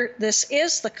leader. This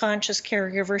is the Conscious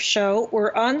Caregiver Show.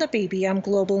 We're on the BBM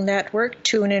Global Network,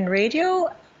 TuneIn Radio,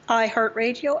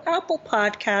 iHeartRadio, Apple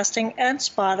Podcasting, and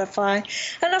Spotify.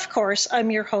 And of course,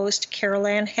 I'm your host, Carol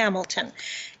Ann Hamilton.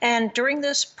 And during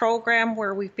this program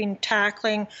where we've been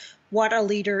tackling what a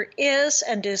leader is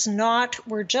and is not,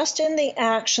 we're just in the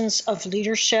actions of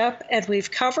leadership, and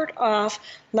we've covered off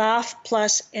laugh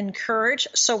plus encourage.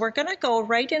 So we're going to go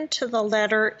right into the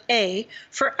letter A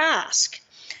for ask.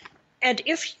 And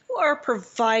if you are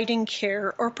providing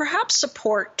care or perhaps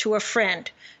support to a friend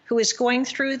who is going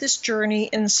through this journey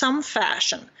in some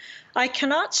fashion, I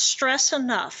cannot stress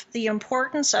enough the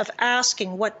importance of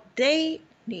asking what they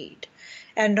need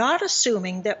and not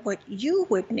assuming that what you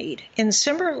would need in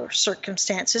similar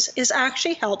circumstances is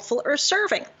actually helpful or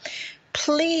serving.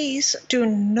 Please do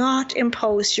not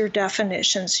impose your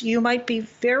definitions. You might be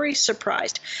very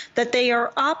surprised that they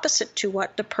are opposite to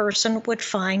what the person would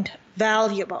find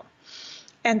valuable.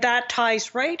 And that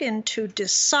ties right into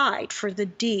decide for the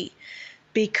D,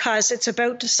 because it's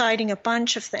about deciding a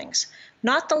bunch of things,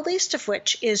 not the least of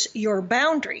which is your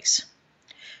boundaries.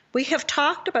 We have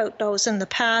talked about those in the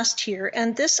past here,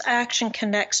 and this action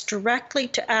connects directly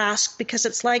to ask because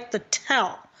it's like the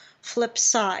tell flip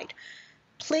side.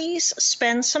 Please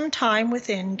spend some time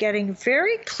within getting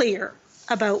very clear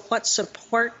about what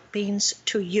support means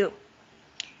to you.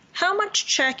 How much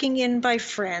checking in by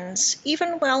friends,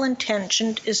 even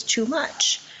well-intentioned, is too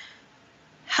much?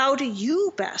 How do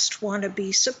you best want to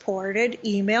be supported?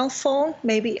 Email, phone,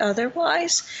 maybe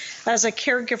otherwise? As a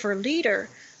caregiver leader,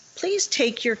 please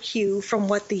take your cue from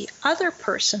what the other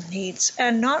person needs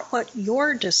and not what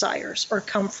your desires or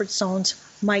comfort zones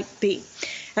might be.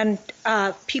 And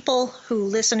people who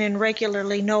listen in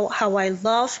regularly know how I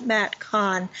love Matt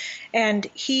Kahn, and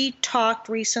he talked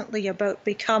recently about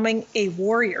becoming a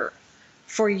warrior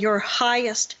for your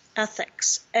highest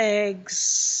ethics.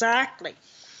 Exactly.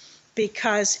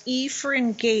 Because E for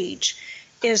engage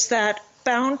is that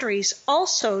boundaries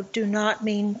also do not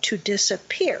mean to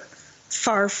disappear,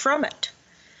 Far from it.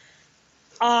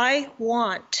 I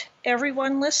want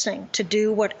everyone listening to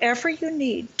do whatever you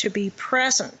need to be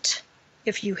present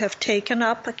if you have taken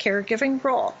up a caregiving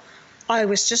role. I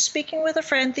was just speaking with a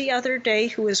friend the other day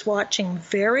who is watching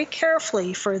very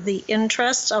carefully for the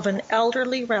interests of an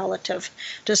elderly relative,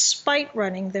 despite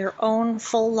running their own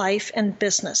full life and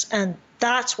business. And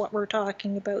that's what we're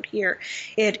talking about here.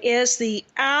 It is the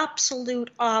absolute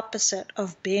opposite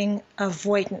of being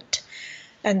avoidant.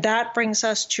 And that brings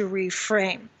us to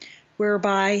reframe,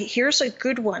 whereby here's a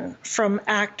good one from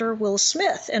actor Will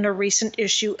Smith in a recent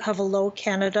issue of Hello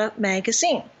Canada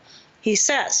magazine. He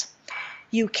says,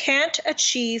 "You can't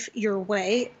achieve your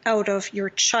way out of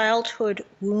your childhood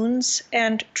wounds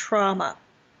and trauma."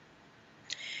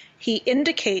 He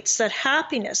indicates that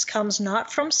happiness comes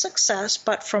not from success,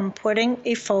 but from putting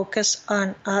a focus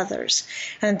on others.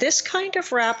 And this kind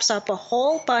of wraps up a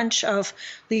whole bunch of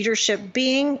leadership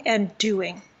being and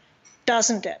doing,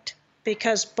 doesn't it?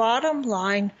 Because bottom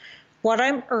line, what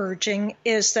I'm urging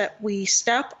is that we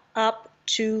step up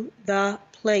to the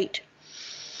plate.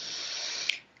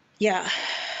 Yeah,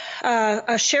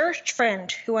 a cherished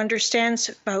friend who understands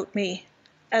about me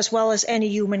as well as any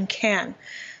human can,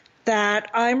 that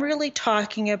I'm really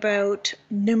talking about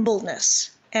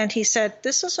nimbleness. And he said,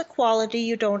 this is a quality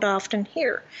you don't often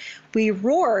hear. We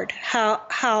roared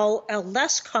how a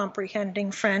less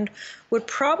comprehending friend would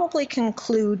probably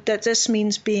conclude that this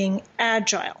means being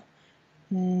agile.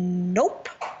 Nope.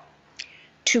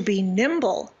 To be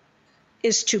nimble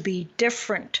is to be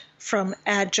different from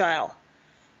agile.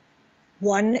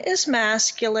 One is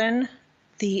masculine,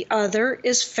 the other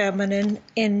is feminine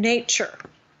in nature.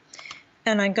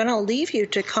 And I'm going to leave you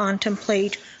to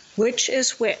contemplate which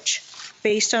is which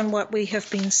based on what we have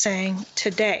been saying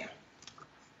today.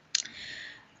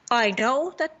 I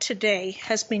know that today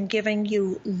has been giving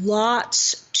you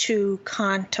lots to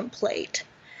contemplate.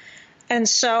 And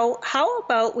so how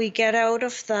about we get out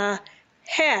of the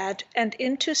head and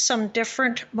into some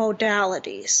different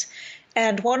modalities?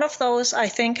 And one of those I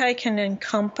think I can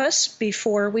encompass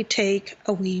before we take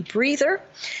a wee breather.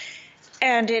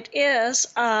 And it is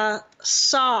a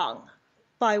song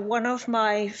by one of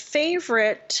my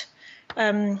favorite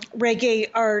reggae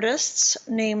artists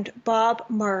named Bob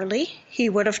Marley. He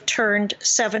would have turned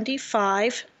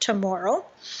 75 tomorrow.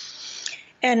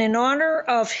 And in honor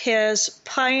of his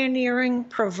pioneering,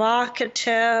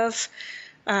 provocative,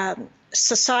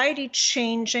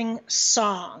 society-changing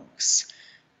songs,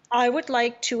 I would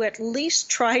like to at least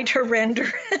try to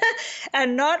render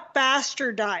and not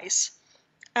bastardize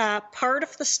part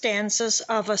of the stanzas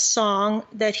of a song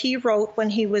that he wrote when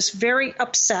he was very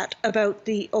upset about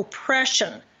the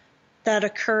oppression that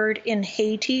occurred in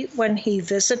Haiti when he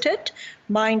visited.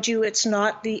 Mind you, it's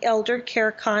not the elder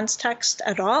care context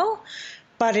at all,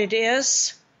 but it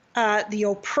is the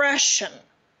oppression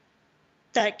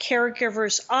that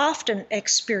caregivers often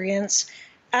experience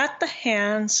at the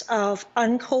hands of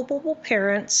uncopable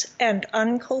parents and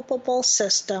uncopable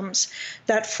systems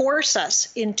that force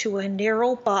us into a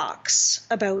narrow box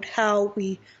about how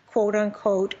we, quote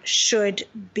unquote, should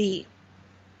be.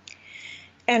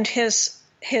 And his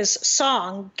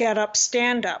song, Get Up,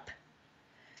 Stand Up,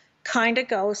 kind of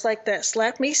goes like this.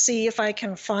 Let me see if I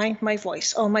can find my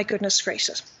voice. Oh my goodness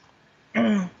gracious.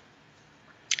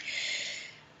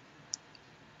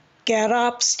 Get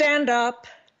up, stand up.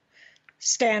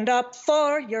 Stand up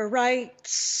for your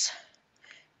rights.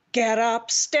 Get up,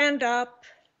 stand up.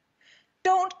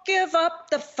 Don't give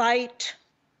up the fight.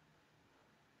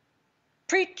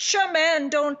 Preacher man,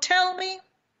 don't tell me.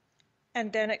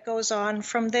 And then it goes on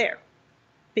from there.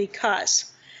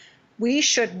 Because we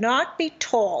should not be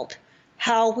told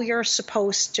how we are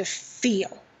supposed to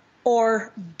feel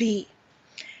or be.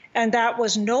 And that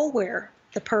was nowhere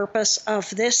the purpose of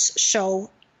this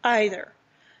show either.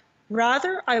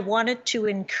 Rather, I wanted to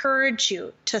encourage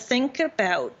you to think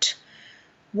about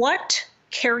what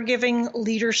caregiving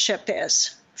leadership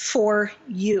is for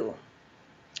you.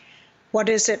 What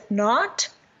is it not?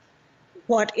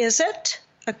 What is it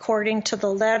according to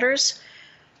the letters?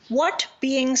 What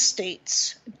being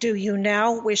states do you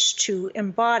now wish to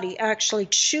embody, actually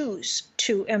choose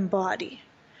to embody?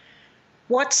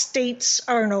 What states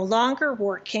are no longer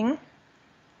working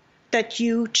that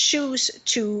you choose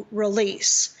to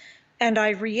release? And I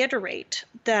reiterate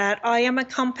that I am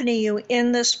accompanying you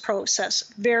in this process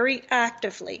very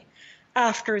actively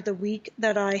after the week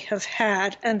that I have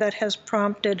had and that has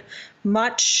prompted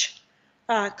much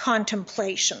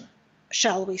contemplation,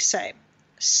 shall we say.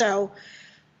 So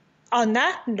on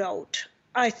that note,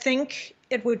 I think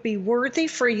it would be worthy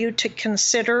for you to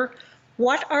consider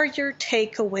what are your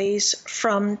takeaways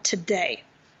from today.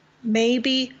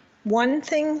 Maybe one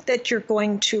thing that you're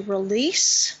going to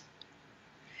release,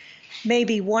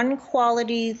 maybe one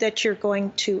quality that you're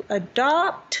going to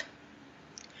adopt,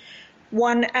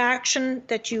 one action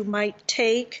that you might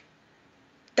take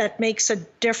that makes a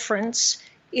difference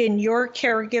in your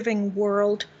caregiving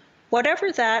world,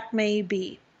 whatever that may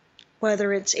be,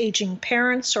 whether it's aging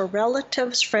parents or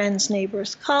relatives, friends,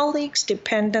 neighbors, colleagues,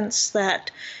 dependents that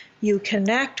you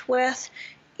connect with.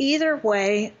 Either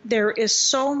way, there is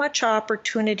so much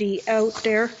opportunity out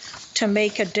there to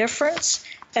make a difference,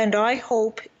 and I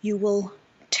hope you will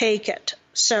take it.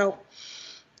 So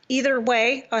either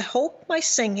way, I hope my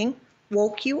singing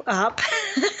woke you up,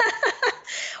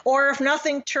 or if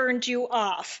nothing turned you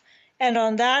off. And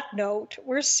on that note,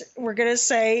 we're going to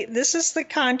say this is the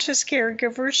Conscious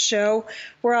Caregiver Show.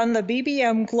 We're on the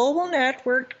BBM Global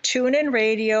Network, TuneIn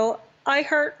Radio,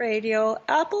 iHeartRadio,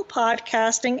 Apple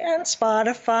Podcasting, and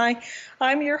Spotify.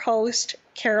 I'm your host,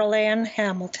 Carol Ann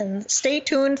Hamilton. Stay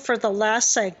tuned for the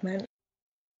last segment.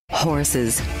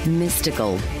 Horses,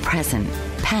 mystical, present,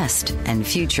 past, and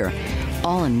future,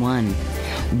 all in one.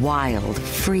 Wild,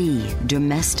 free,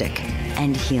 domestic,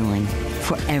 and healing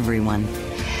for everyone.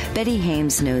 Betty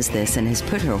Hames knows this and has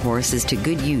put her horses to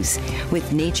good use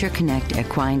with Nature Connect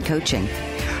Equine Coaching.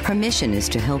 Her mission is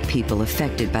to help people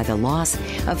affected by the loss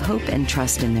of hope and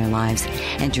trust in their lives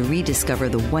and to rediscover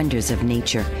the wonders of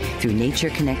nature through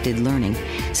nature-connected learning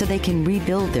so they can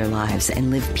rebuild their lives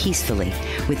and live peacefully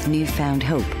with newfound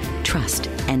hope, trust,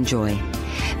 and joy.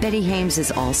 Betty Hames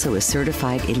is also a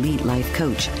certified elite life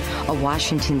coach, a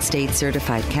Washington State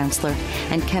certified counselor,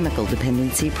 and chemical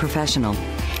dependency professional.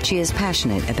 She is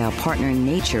passionate about partnering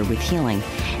nature with healing,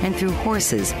 and through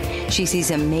horses, she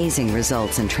sees amazing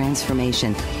results and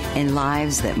transformation in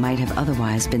lives that might have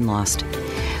otherwise been lost.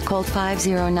 Call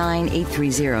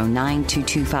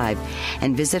 509-830-9225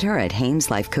 and visit her at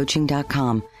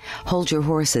HamesLifeCoaching.com. Hold your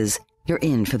horses. You're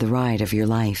in for the ride of your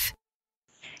life.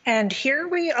 And here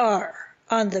we are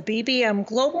on the BBM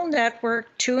Global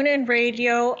Network, TuneIn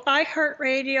Radio,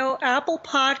 iHeartRadio, Apple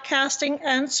Podcasting,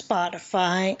 and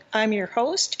Spotify. I'm your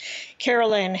host,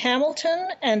 Carol Ann Hamilton,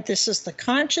 and this is the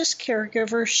Conscious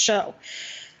Caregiver Show.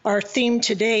 Our theme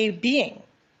today being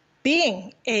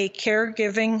a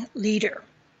caregiving leader.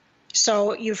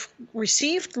 So you've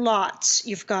received lots.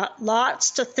 You've got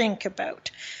lots to think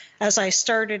about. As I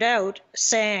started out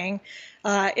saying,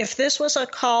 if this was a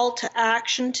call to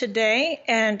action today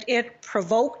and it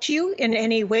provoked you in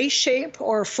any way, shape,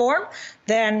 or form,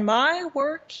 then my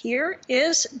work here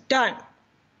is done.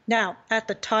 Now, at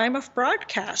the time of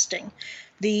broadcasting,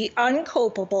 the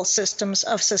uncopable systems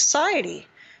of society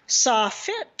saw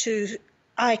fit to,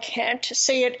 I can't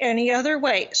say it any other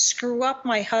way, screw up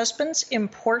my husband's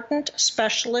important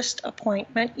specialist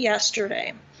appointment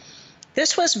yesterday.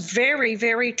 This was very,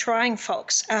 very trying,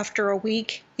 folks, after a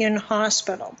week in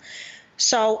hospital.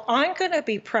 So I'm going to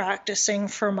be practicing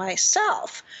for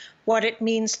myself what it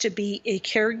means to be a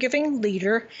caregiving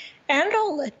leader, and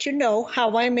I'll let you know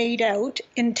how I made out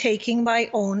in taking my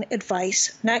own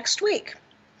advice next week.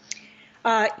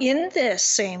 In this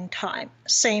same time,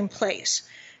 same place,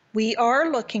 we are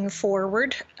looking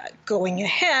forward, going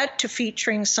ahead, to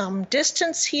featuring some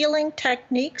distance healing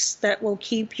techniques that will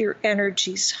keep your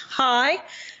energies high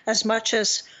as much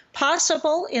as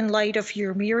possible in light of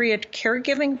your myriad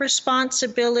caregiving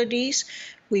responsibilities.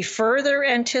 We further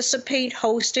anticipate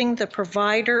hosting the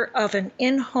provider of an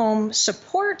in-home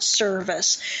support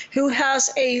service who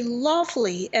has a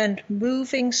lovely and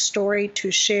moving story to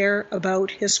share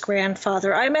about his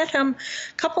grandfather. I met him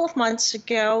a couple of months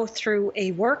ago through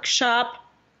a workshop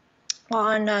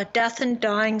on death and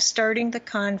dying, starting the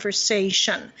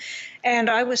conversation. And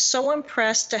I was so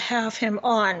impressed to have him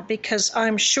on because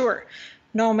I'm sure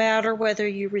no matter whether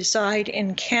you reside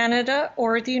in Canada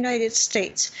or the United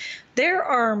States, there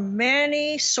are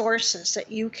many sources that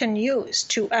you can use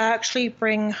to actually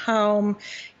bring home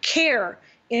care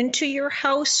into your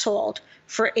household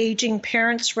for aging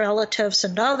parents, relatives,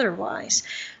 and otherwise.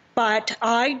 But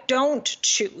I don't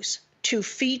choose to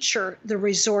feature the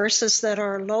resources that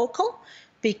are local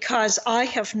because I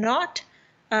have not,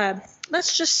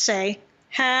 let's just say,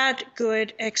 had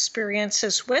good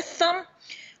experiences with them.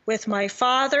 With my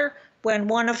father, when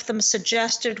one of them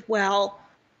suggested, well,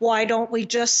 why don't we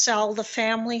just sell the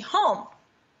family home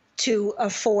to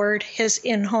afford his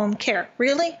in-home care?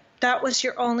 Really? That was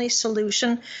your only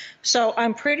solution? So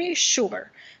I'm pretty sure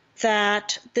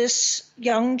that this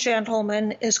young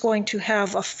gentleman is going to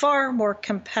have a far more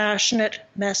compassionate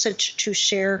message to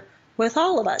share with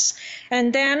all of us.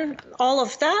 And then all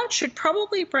of that should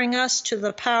probably bring us to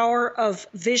the power of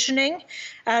visioning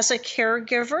as a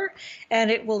caregiver,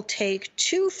 and it will take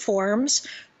two forms.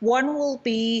 One will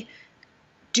be,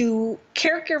 do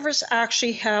caregivers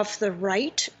actually have the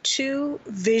right to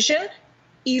vision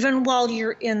even while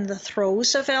you're in the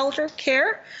throes of elder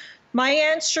care? My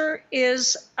answer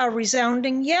is a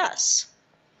resounding yes.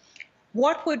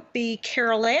 What would be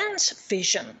Carol Ann's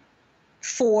vision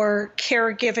for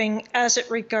caregiving as it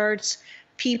regards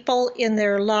people in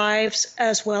their lives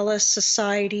as well as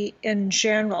society in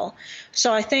general?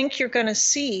 So I think you're going to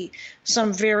see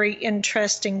some very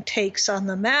interesting takes on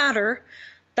the matter.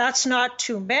 That's not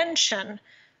to mention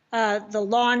the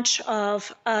launch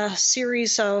of a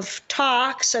series of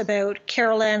talks about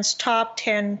Carol Ann's top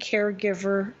 10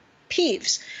 caregiver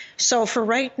peeves. So for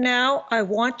right now, I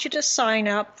want you to sign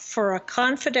up for a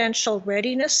confidential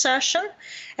readiness session,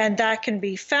 and that can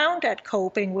be found at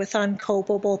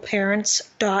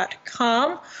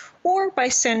copingwithUncopableparents.com or by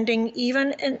sending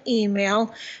even an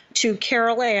email to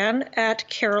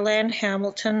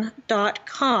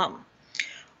carolann@carolannhamilton.com.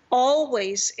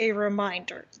 Always a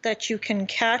reminder that you can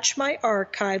catch my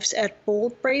archives at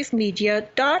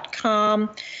boldbravemedia.com,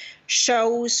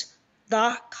 shows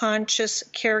The Conscious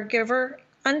Caregiver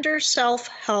under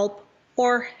self-help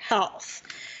or health.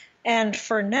 And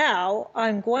for now,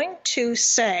 I'm going to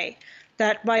say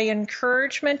that my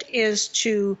encouragement is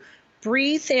to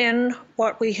breathe in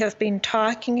what we have been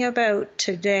talking about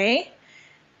today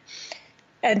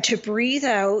and to breathe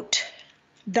out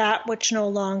that which no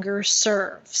longer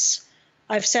serves.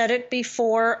 I've said it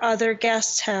before, other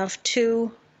guests have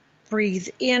too. Breathe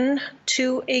in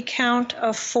to a count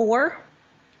of 4.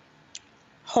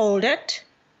 Hold it,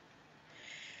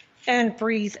 and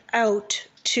breathe out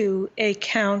to a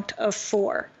count of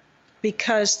 4,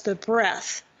 because the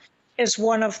breath is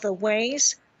one of the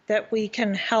ways that we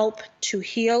can help to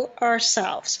heal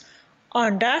ourselves.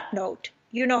 On that note,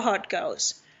 you know how it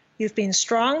goes. You've been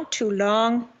strong too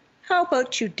long. How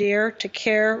about you dare to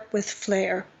care with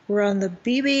flair? We're on the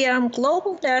BBM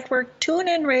Global Network,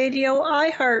 TuneIn Radio,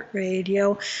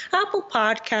 iHeartRadio, Apple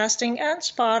Podcasting, and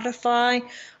Spotify.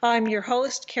 I'm your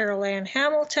host, Carol Ann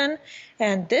Hamilton,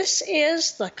 and this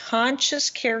is the Conscious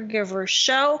Caregiver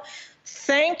Show.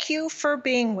 Thank you for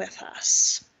being with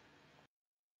us.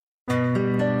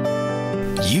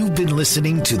 You've been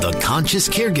listening to The Conscious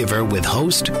Caregiver with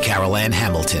host Carol Ann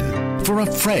Hamilton. For a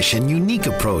fresh and unique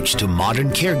approach to modern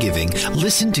caregiving,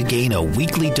 listen to gain a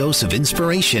weekly dose of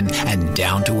inspiration and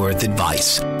down-to-earth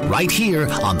advice. Right here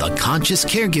on The Conscious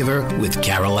Caregiver with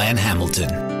Carol Ann Hamilton.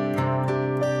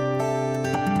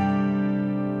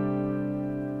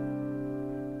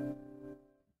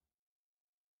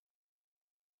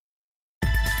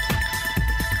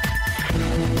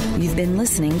 You've been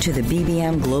listening to the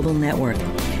BBM Global Network.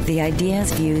 The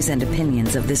ideas, views, and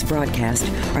opinions of this broadcast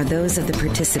are those of the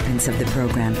participants of the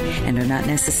program and are not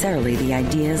necessarily the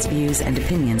ideas, views, and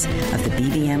opinions of the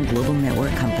BBM Global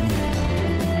Network Company.